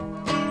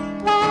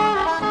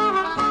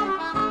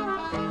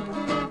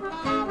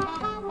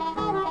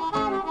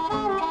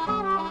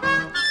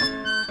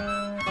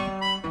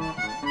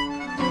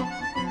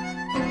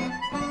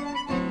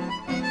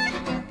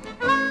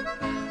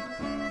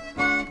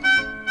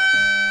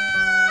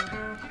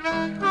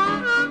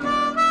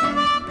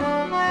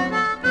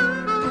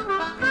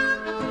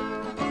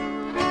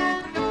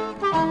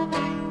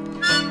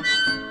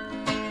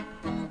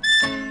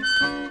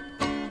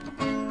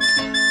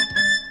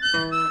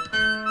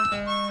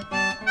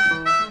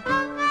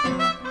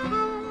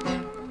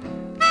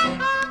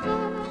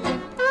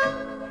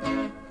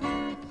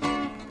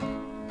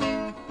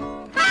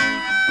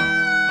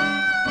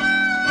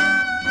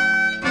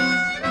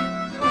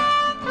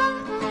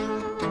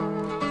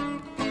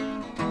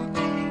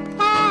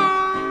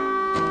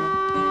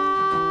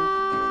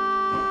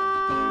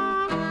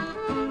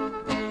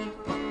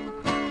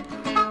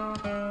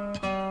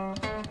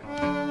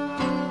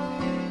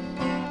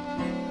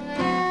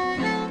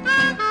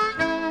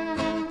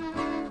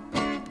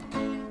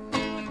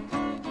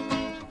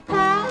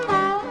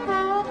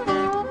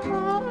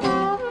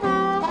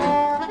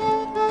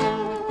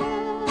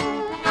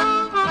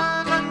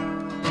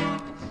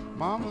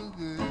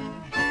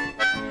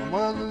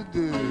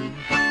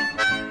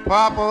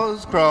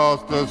 Papa's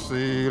crossed the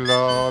sea,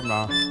 Lord,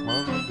 my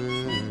mother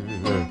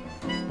did.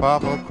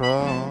 Papa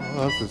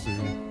crossed the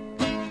sea.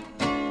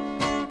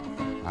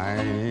 I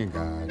ain't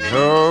got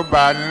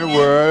nobody in the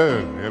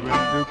world ever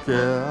to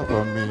care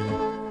for me.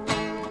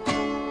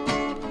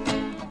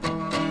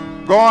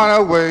 Going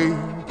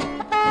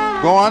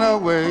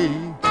away,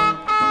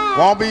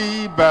 won't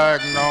be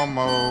back no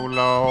more,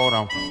 Lord.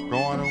 I'm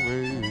going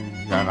away,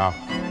 and I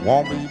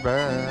won't be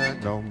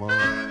back no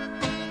more.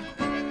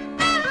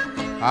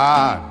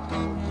 I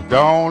know you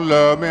don't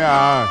love me,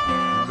 I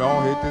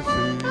don't hate to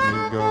see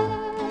me go.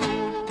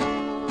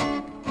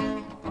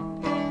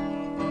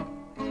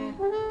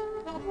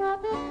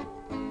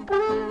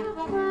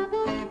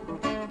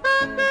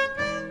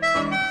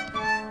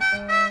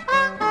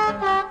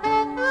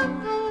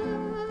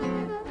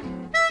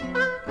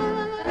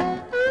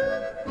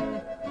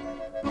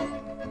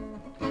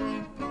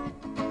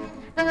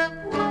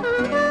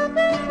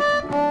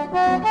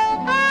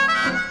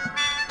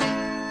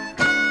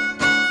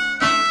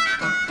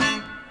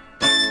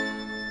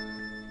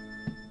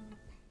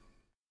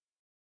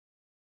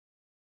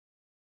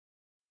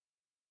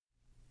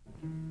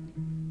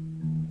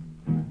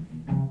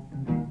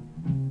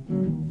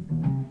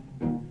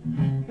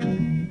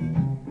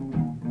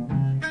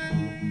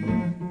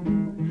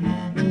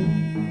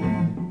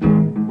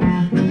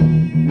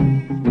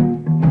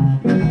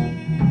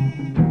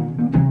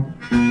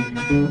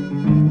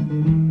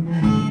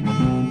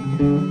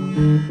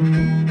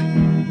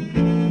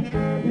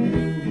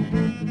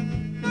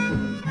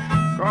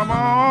 Come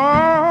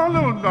on,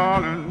 little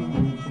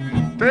darling,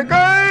 take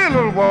a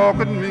little walk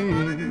with me.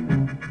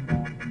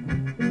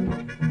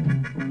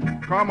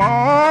 Come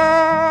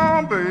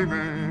on,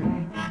 baby,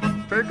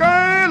 take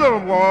a little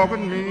walk with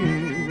me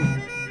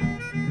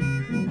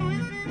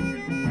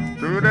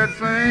to that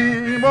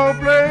same old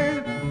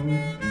place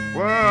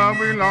where I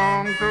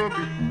belong to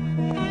be.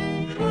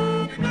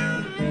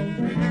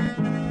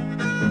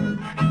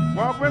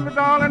 Walk with me,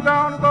 darling,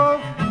 down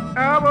the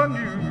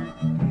avenue.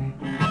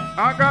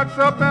 I got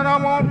something I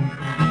want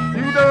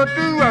you to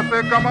do. I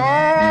said, come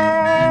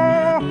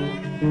on,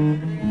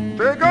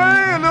 take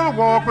a little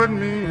walk with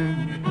me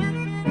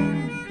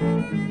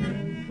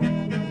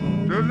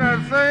to that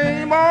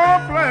same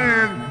old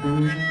place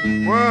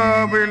where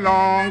I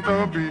belong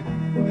to be.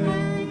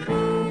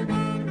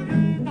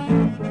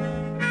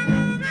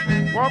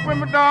 Walk with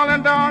me,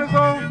 darling, down this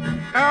old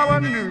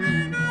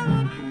avenue.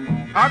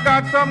 I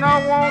got something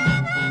I want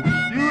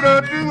you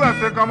to do. I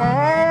said, come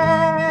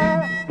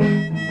on,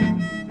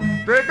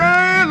 take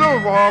a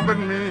little walk with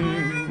me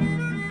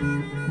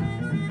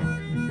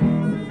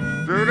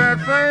to that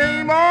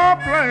same old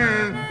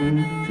place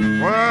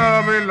where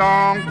I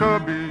belong to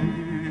be.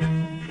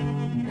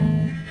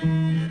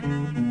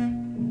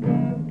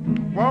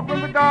 Walk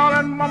with me,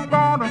 darling, I'm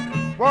gonna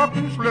walk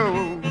you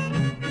slow.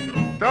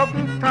 Took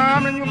this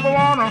time and you go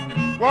on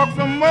walk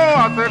some more.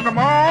 I said, come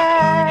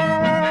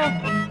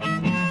on,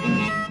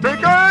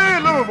 take a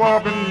little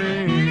walk with me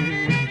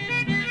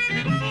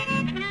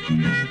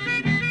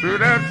to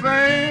that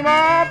same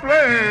old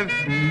place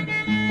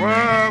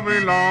where I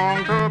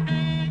belong to.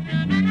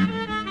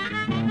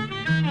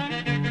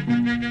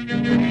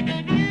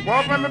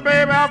 Walk with me,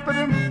 baby, after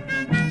the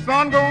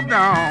sun goes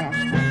down.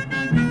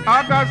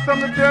 I got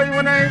something to tell you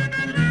when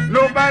ain't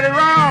nobody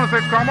around. I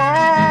said, come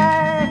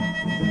on,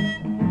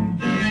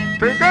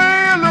 take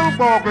a little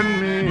walk with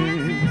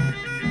me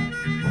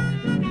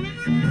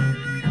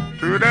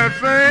to that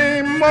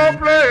same old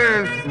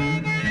place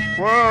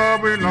where I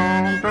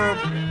belong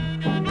to.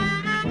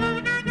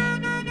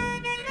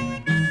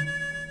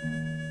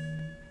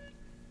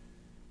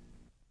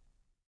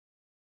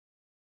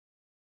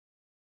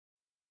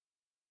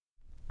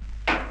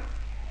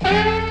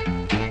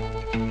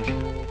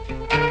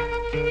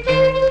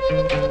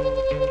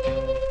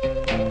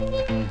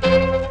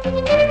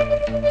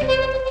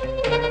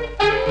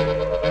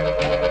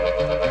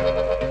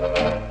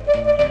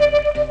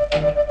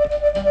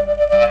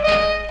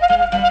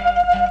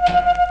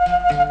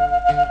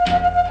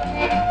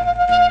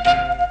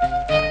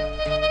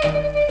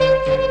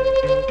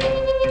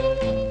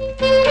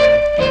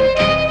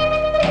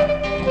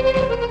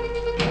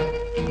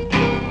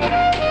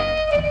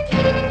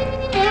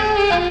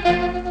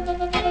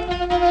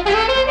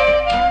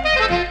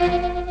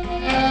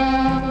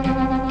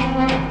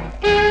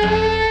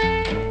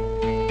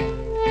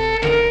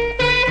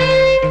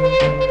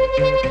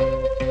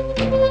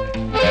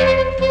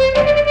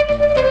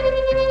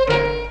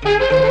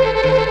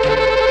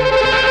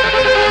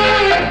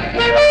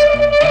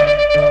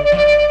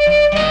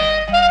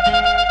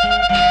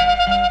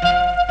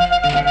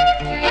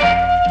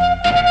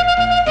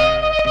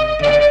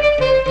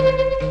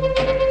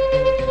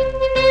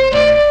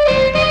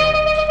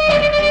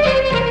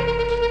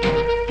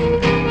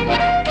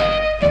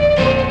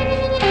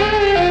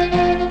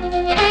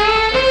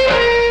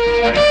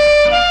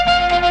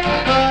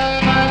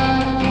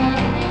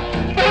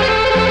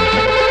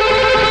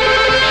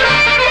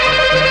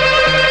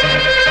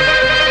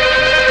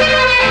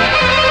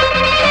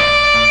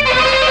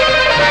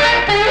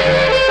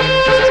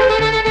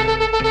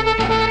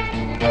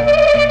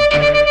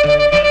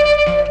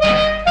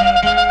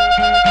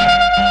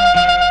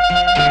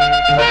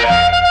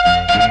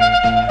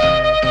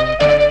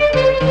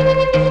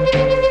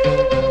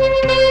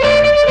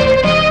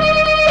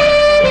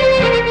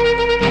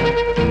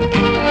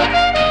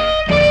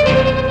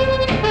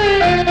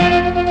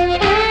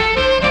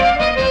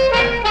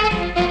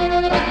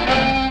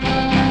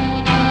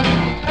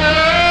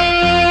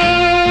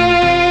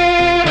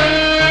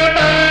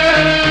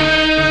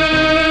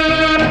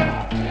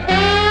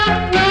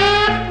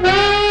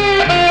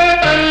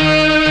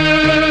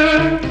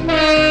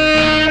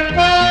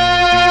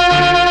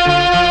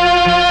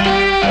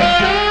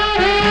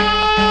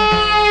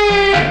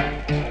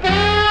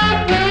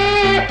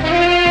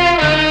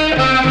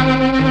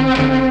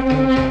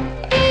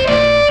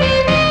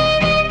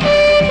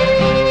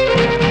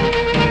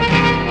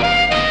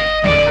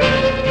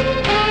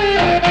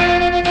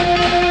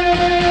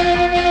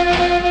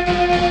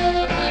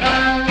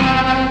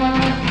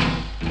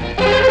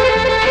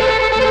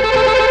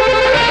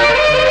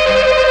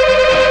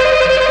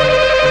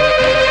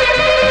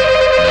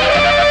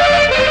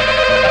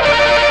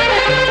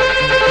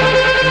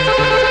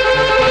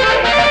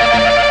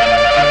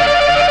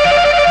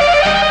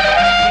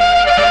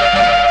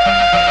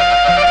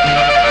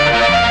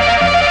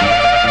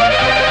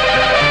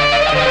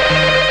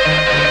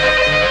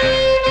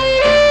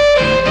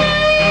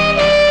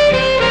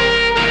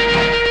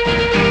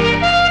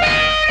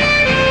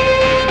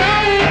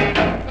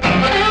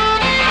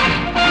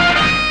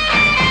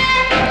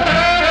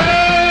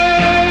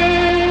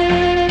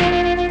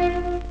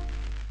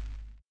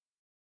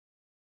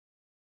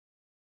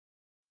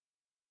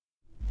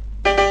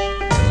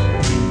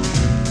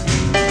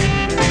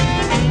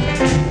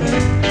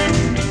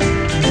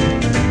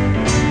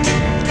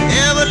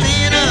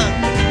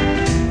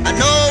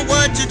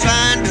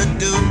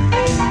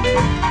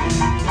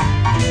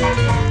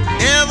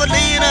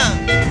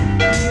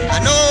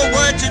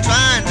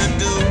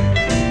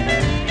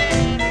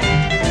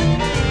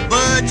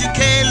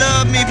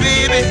 love me,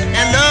 baby,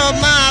 and love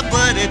my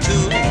buddy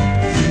too.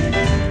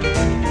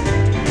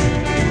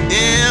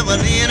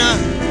 Evelina,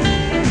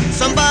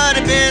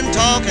 somebody been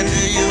talking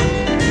to you.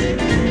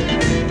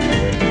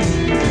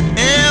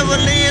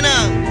 Evelina,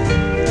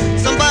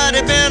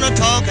 somebody been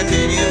talking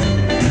to you.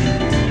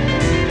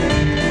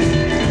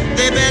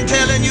 They've been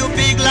telling you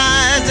big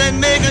lies and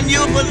making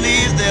you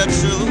believe they're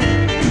true.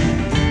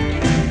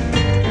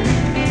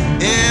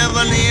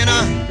 Evelina,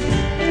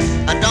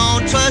 I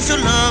don't trust your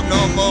love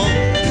no more.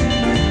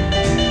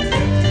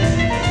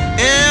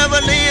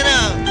 Evelina,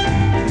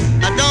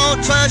 I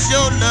don't trust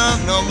your love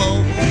no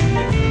more.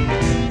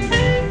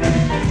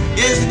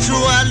 It's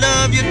true I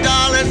love you,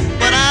 darling,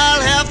 but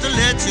I'll have to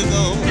let you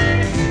go.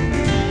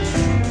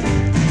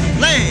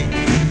 Play.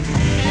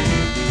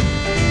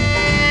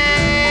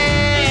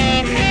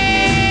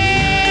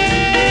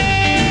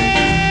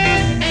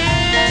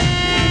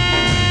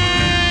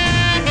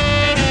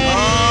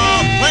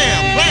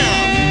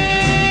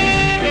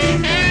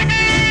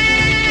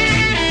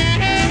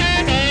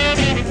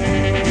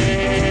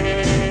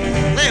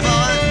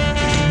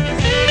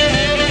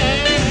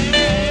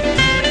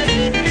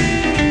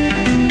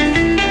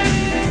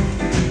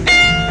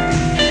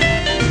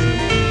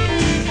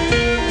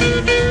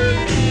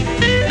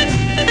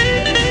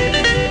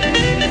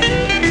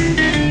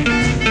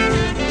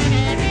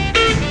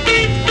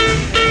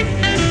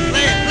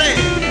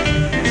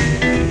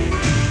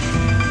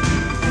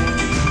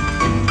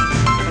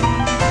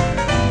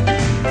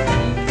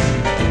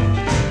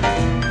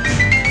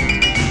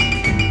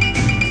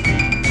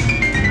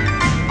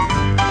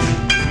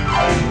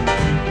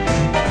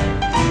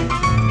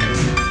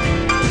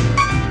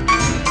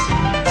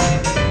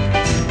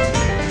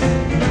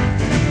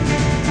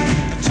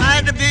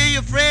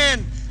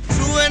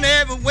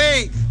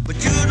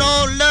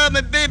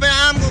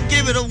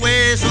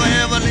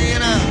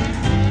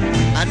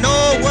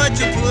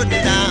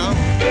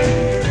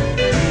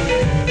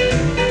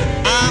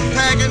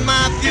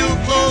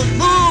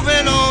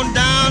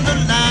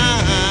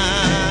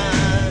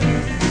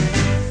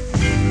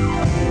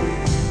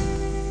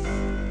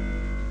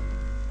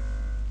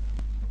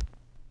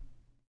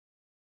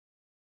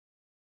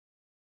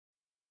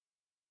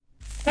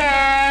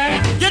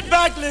 Get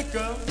back,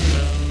 liquor.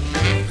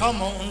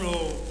 Come on,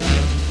 roll.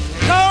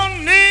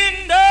 Don't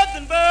need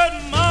nothing but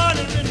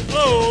money and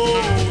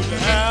clothes to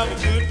have a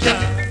good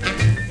time.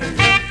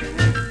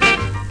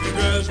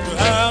 Just to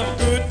have a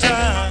good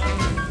time.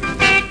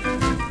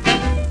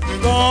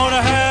 We're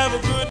gonna have a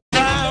good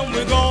time.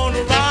 We're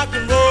gonna rock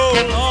and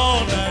roll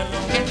all night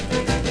long.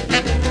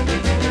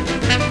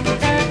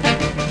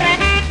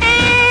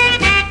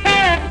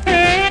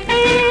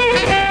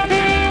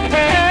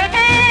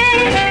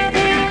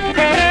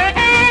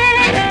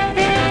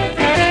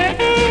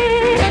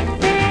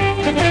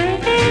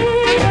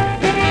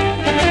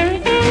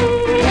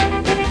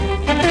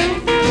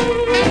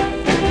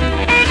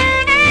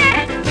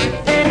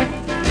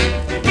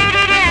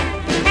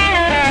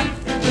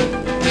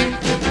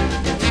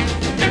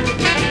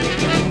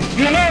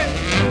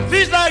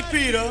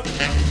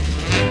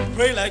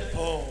 Pray like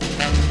Paul.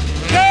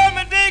 Come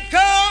and they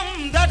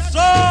come, that's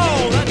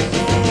all, that's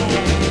all.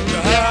 To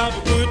have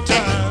a good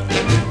time.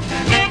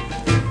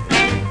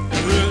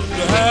 Just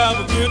to have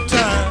a good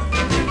time.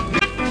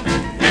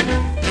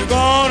 You're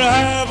gonna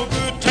have a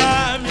good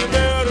time. You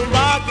better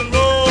rock and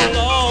roll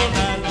all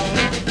night long.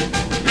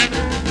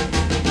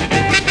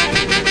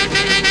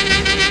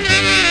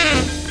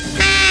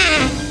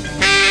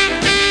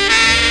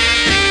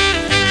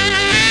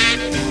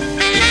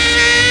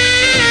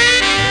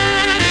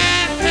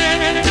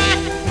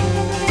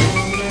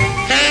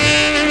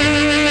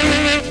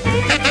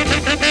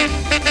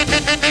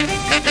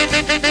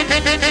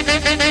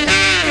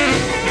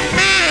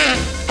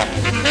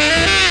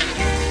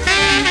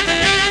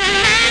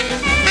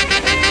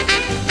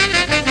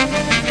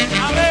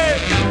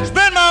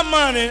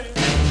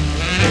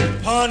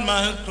 On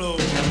my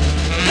clothes.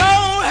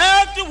 Don't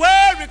have to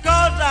worry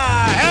 'cause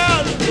I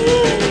have the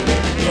gold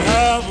to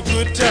have a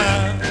good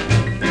time.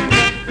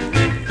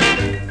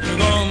 You're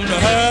gonna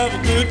have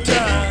a good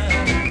time.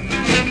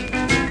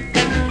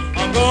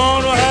 I'm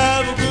gonna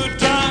have a good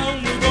time.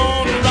 We're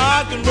gonna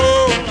rock and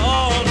roll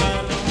all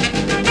night long.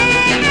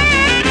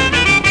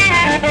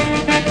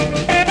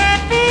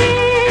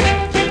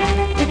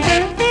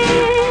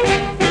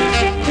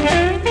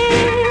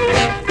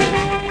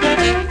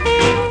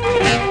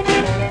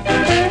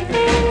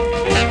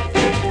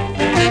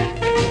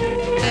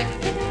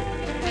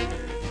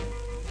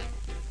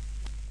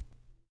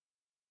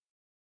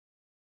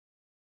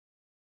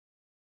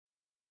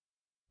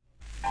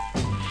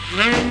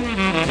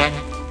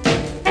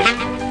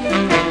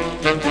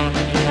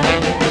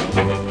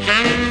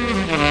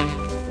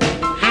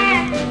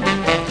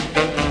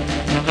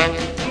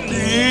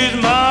 She's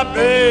my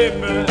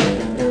baby,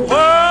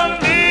 hold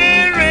me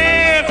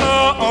in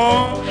her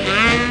arms.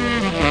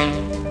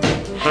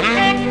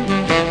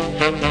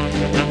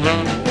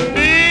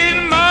 She's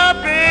my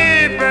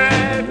baby,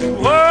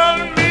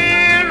 hold me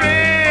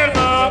in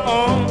her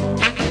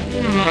arms.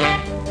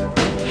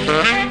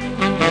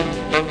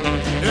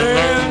 Yeah.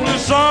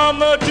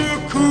 summer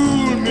to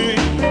cool me,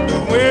 the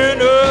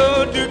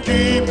winter to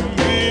keep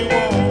me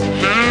warm.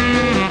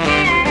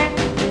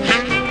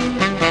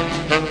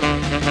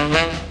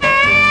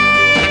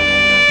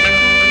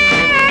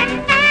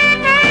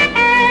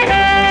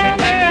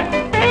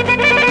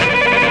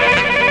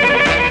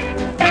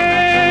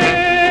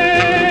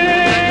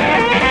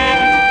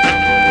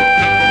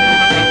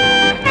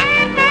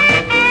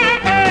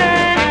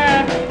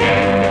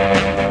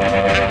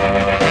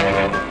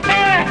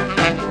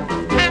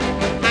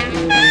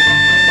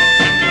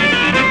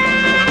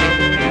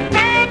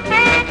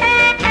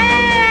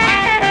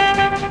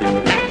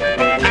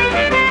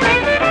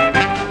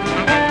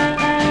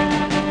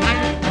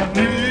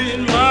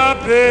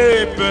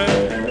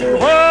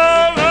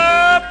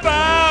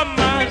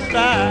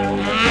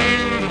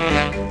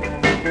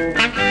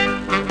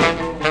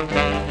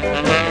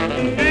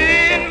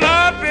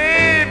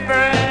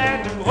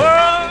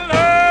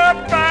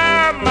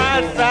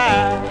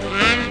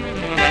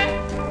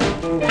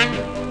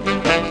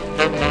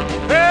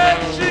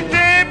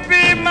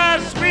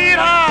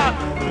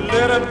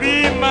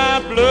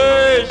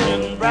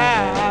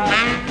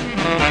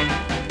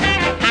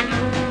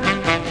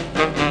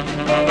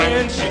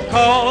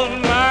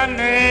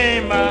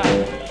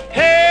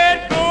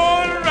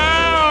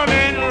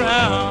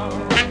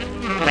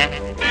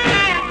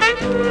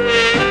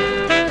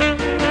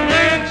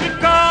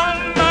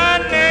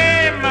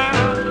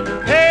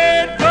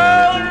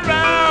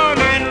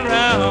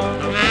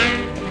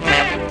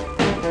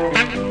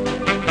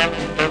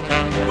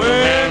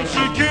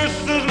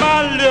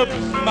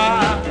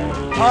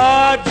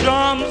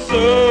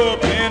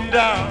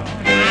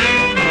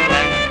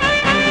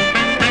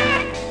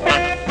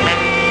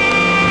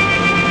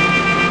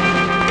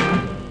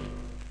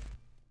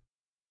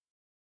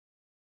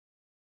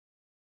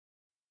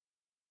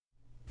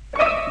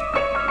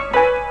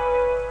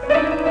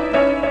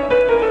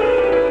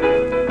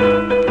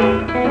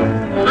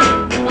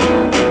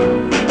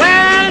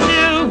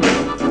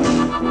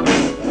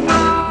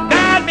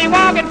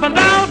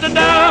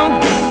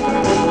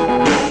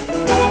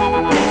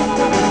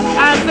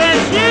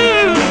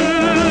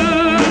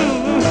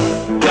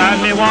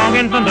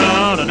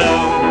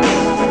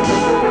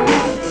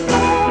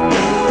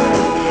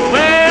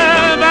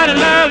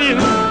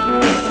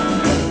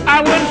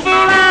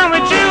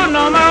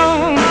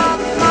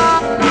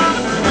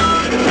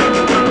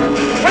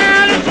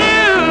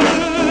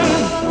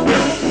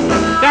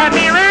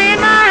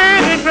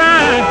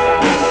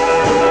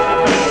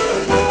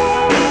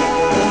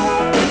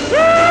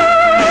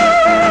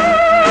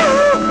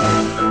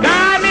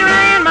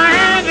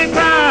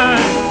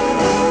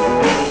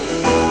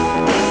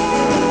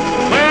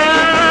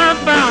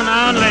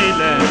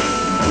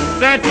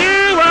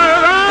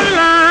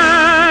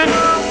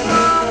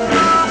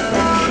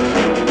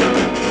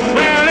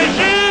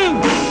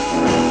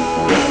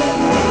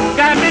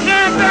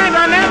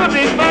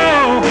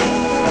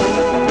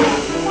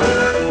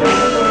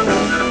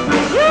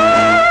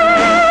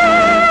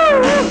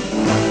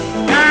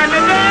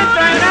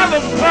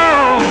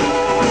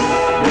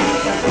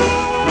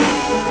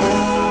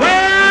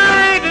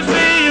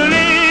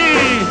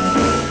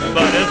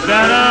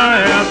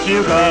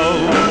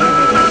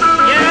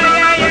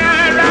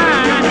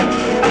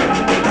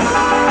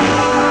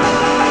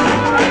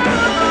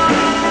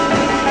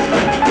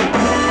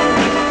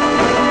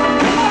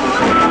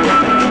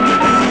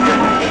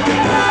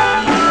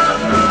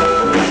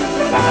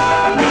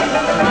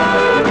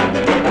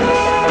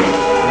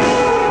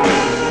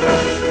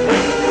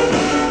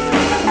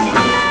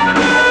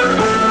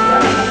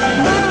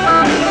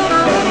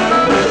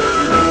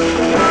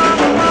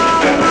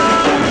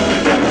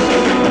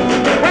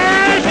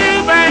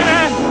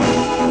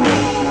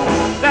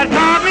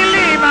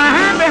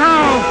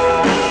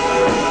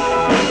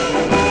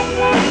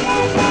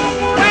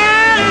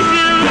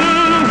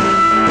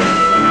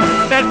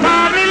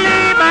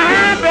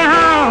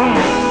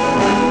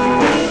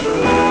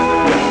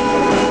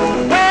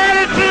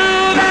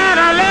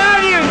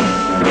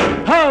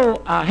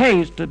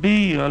 To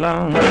be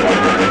alone.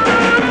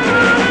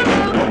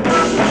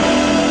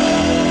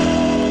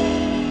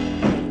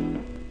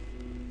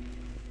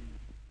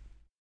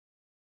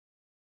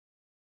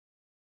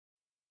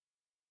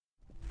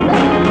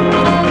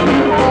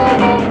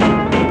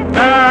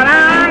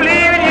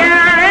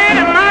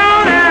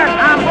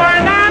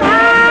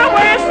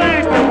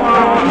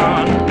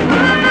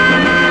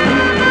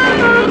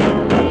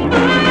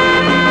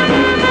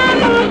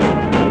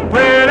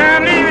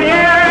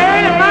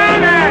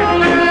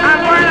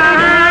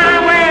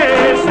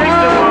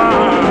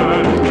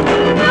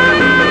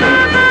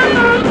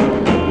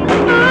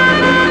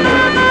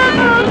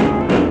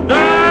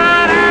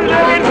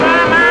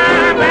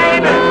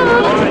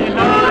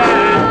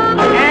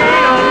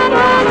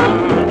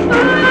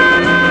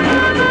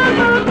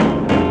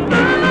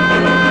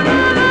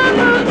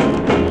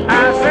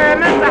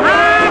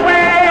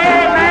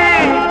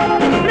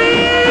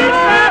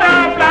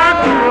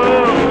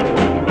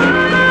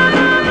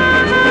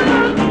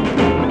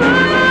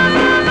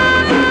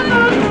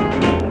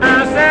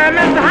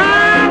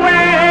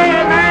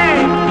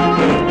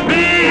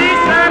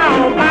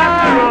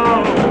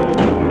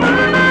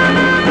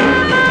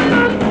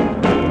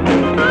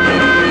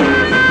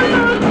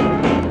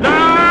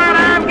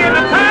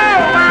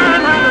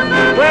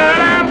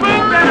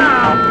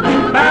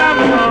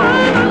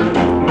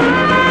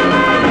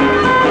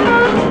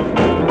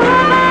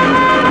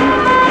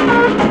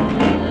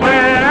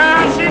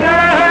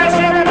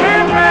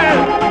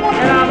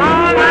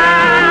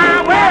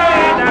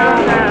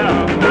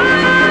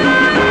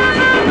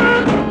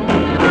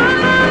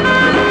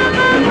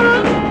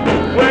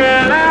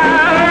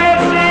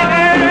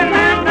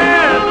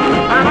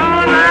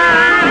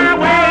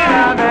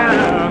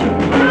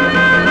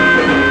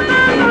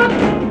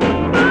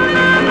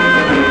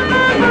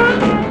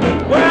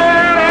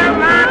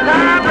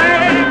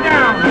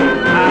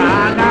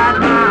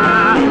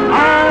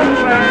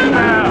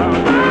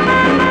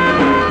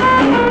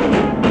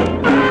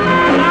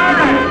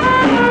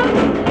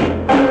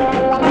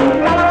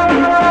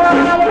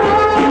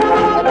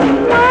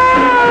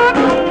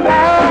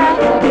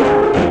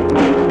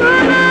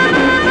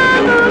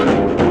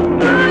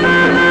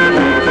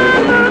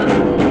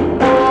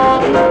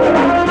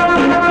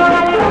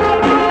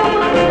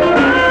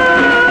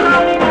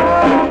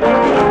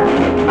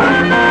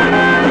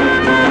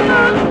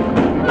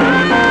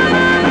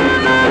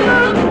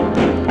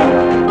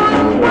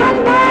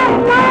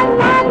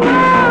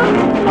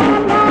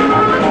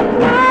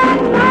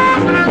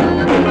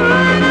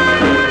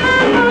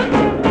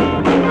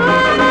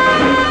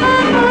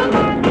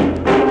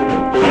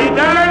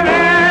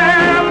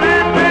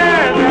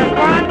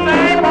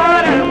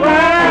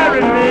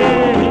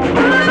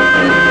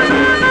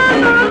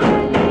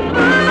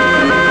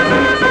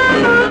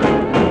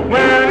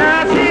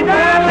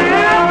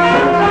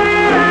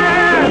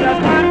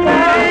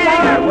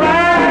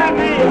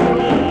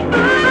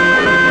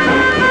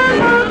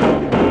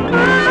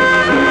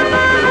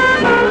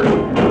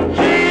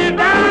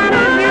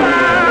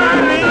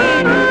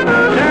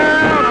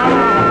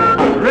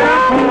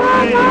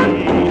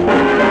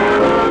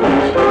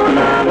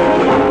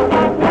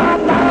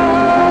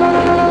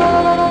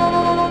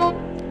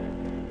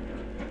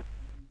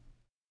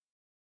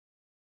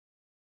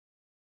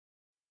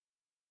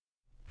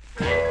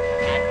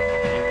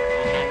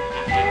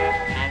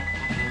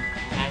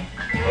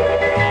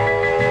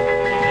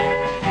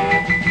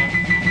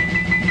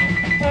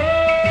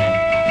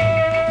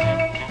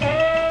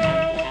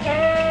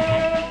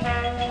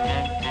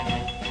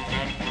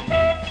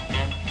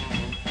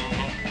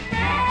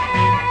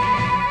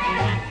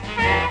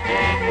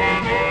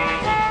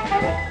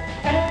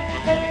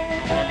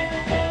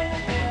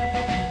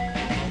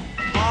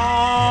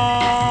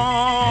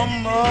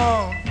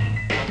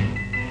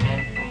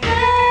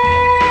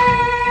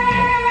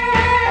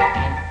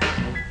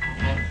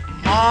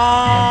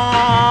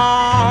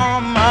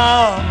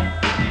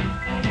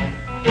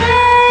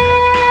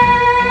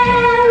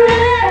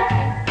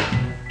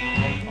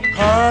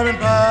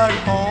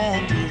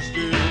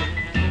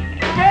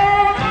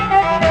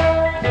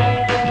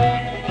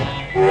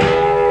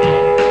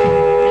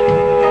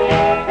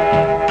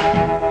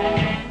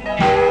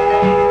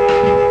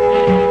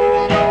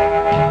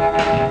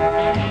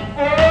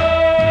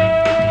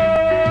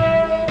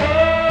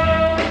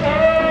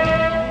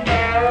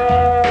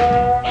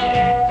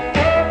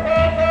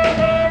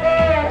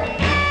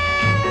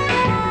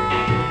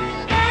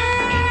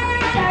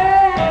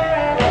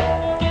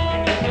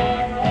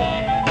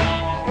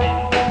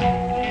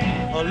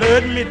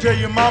 tell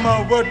your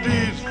mama what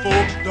these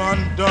folks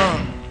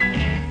done.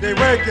 They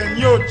waking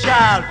your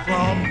child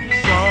from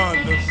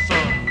sun to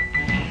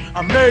sun.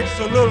 I makes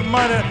a little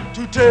money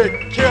to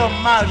take care of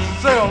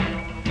myself.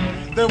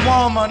 The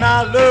woman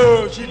I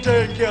love, she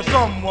taking care of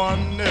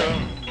someone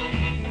else.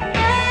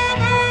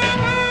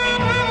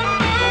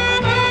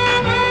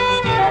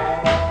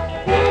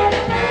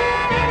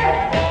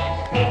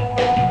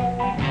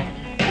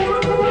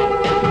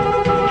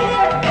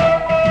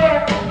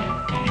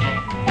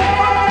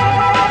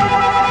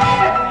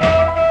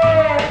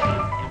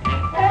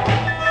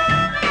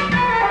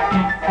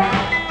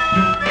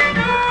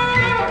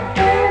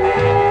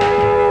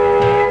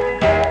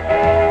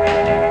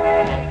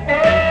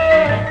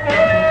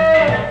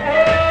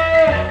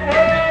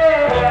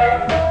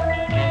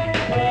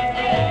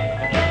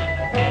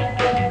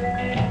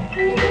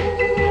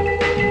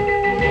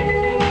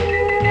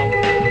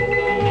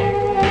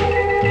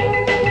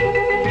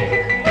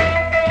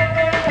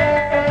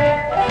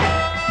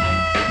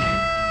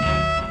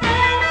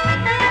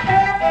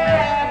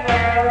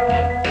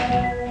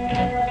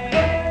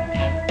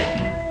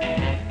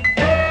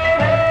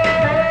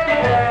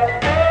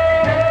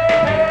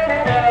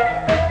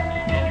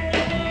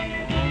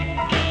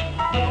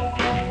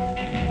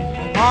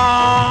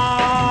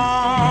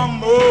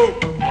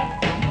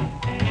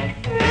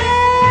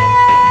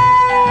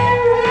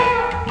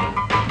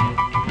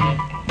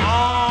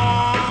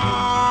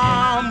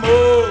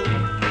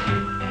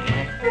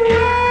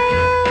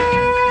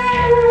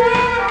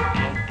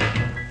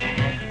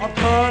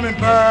 Coming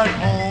back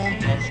home.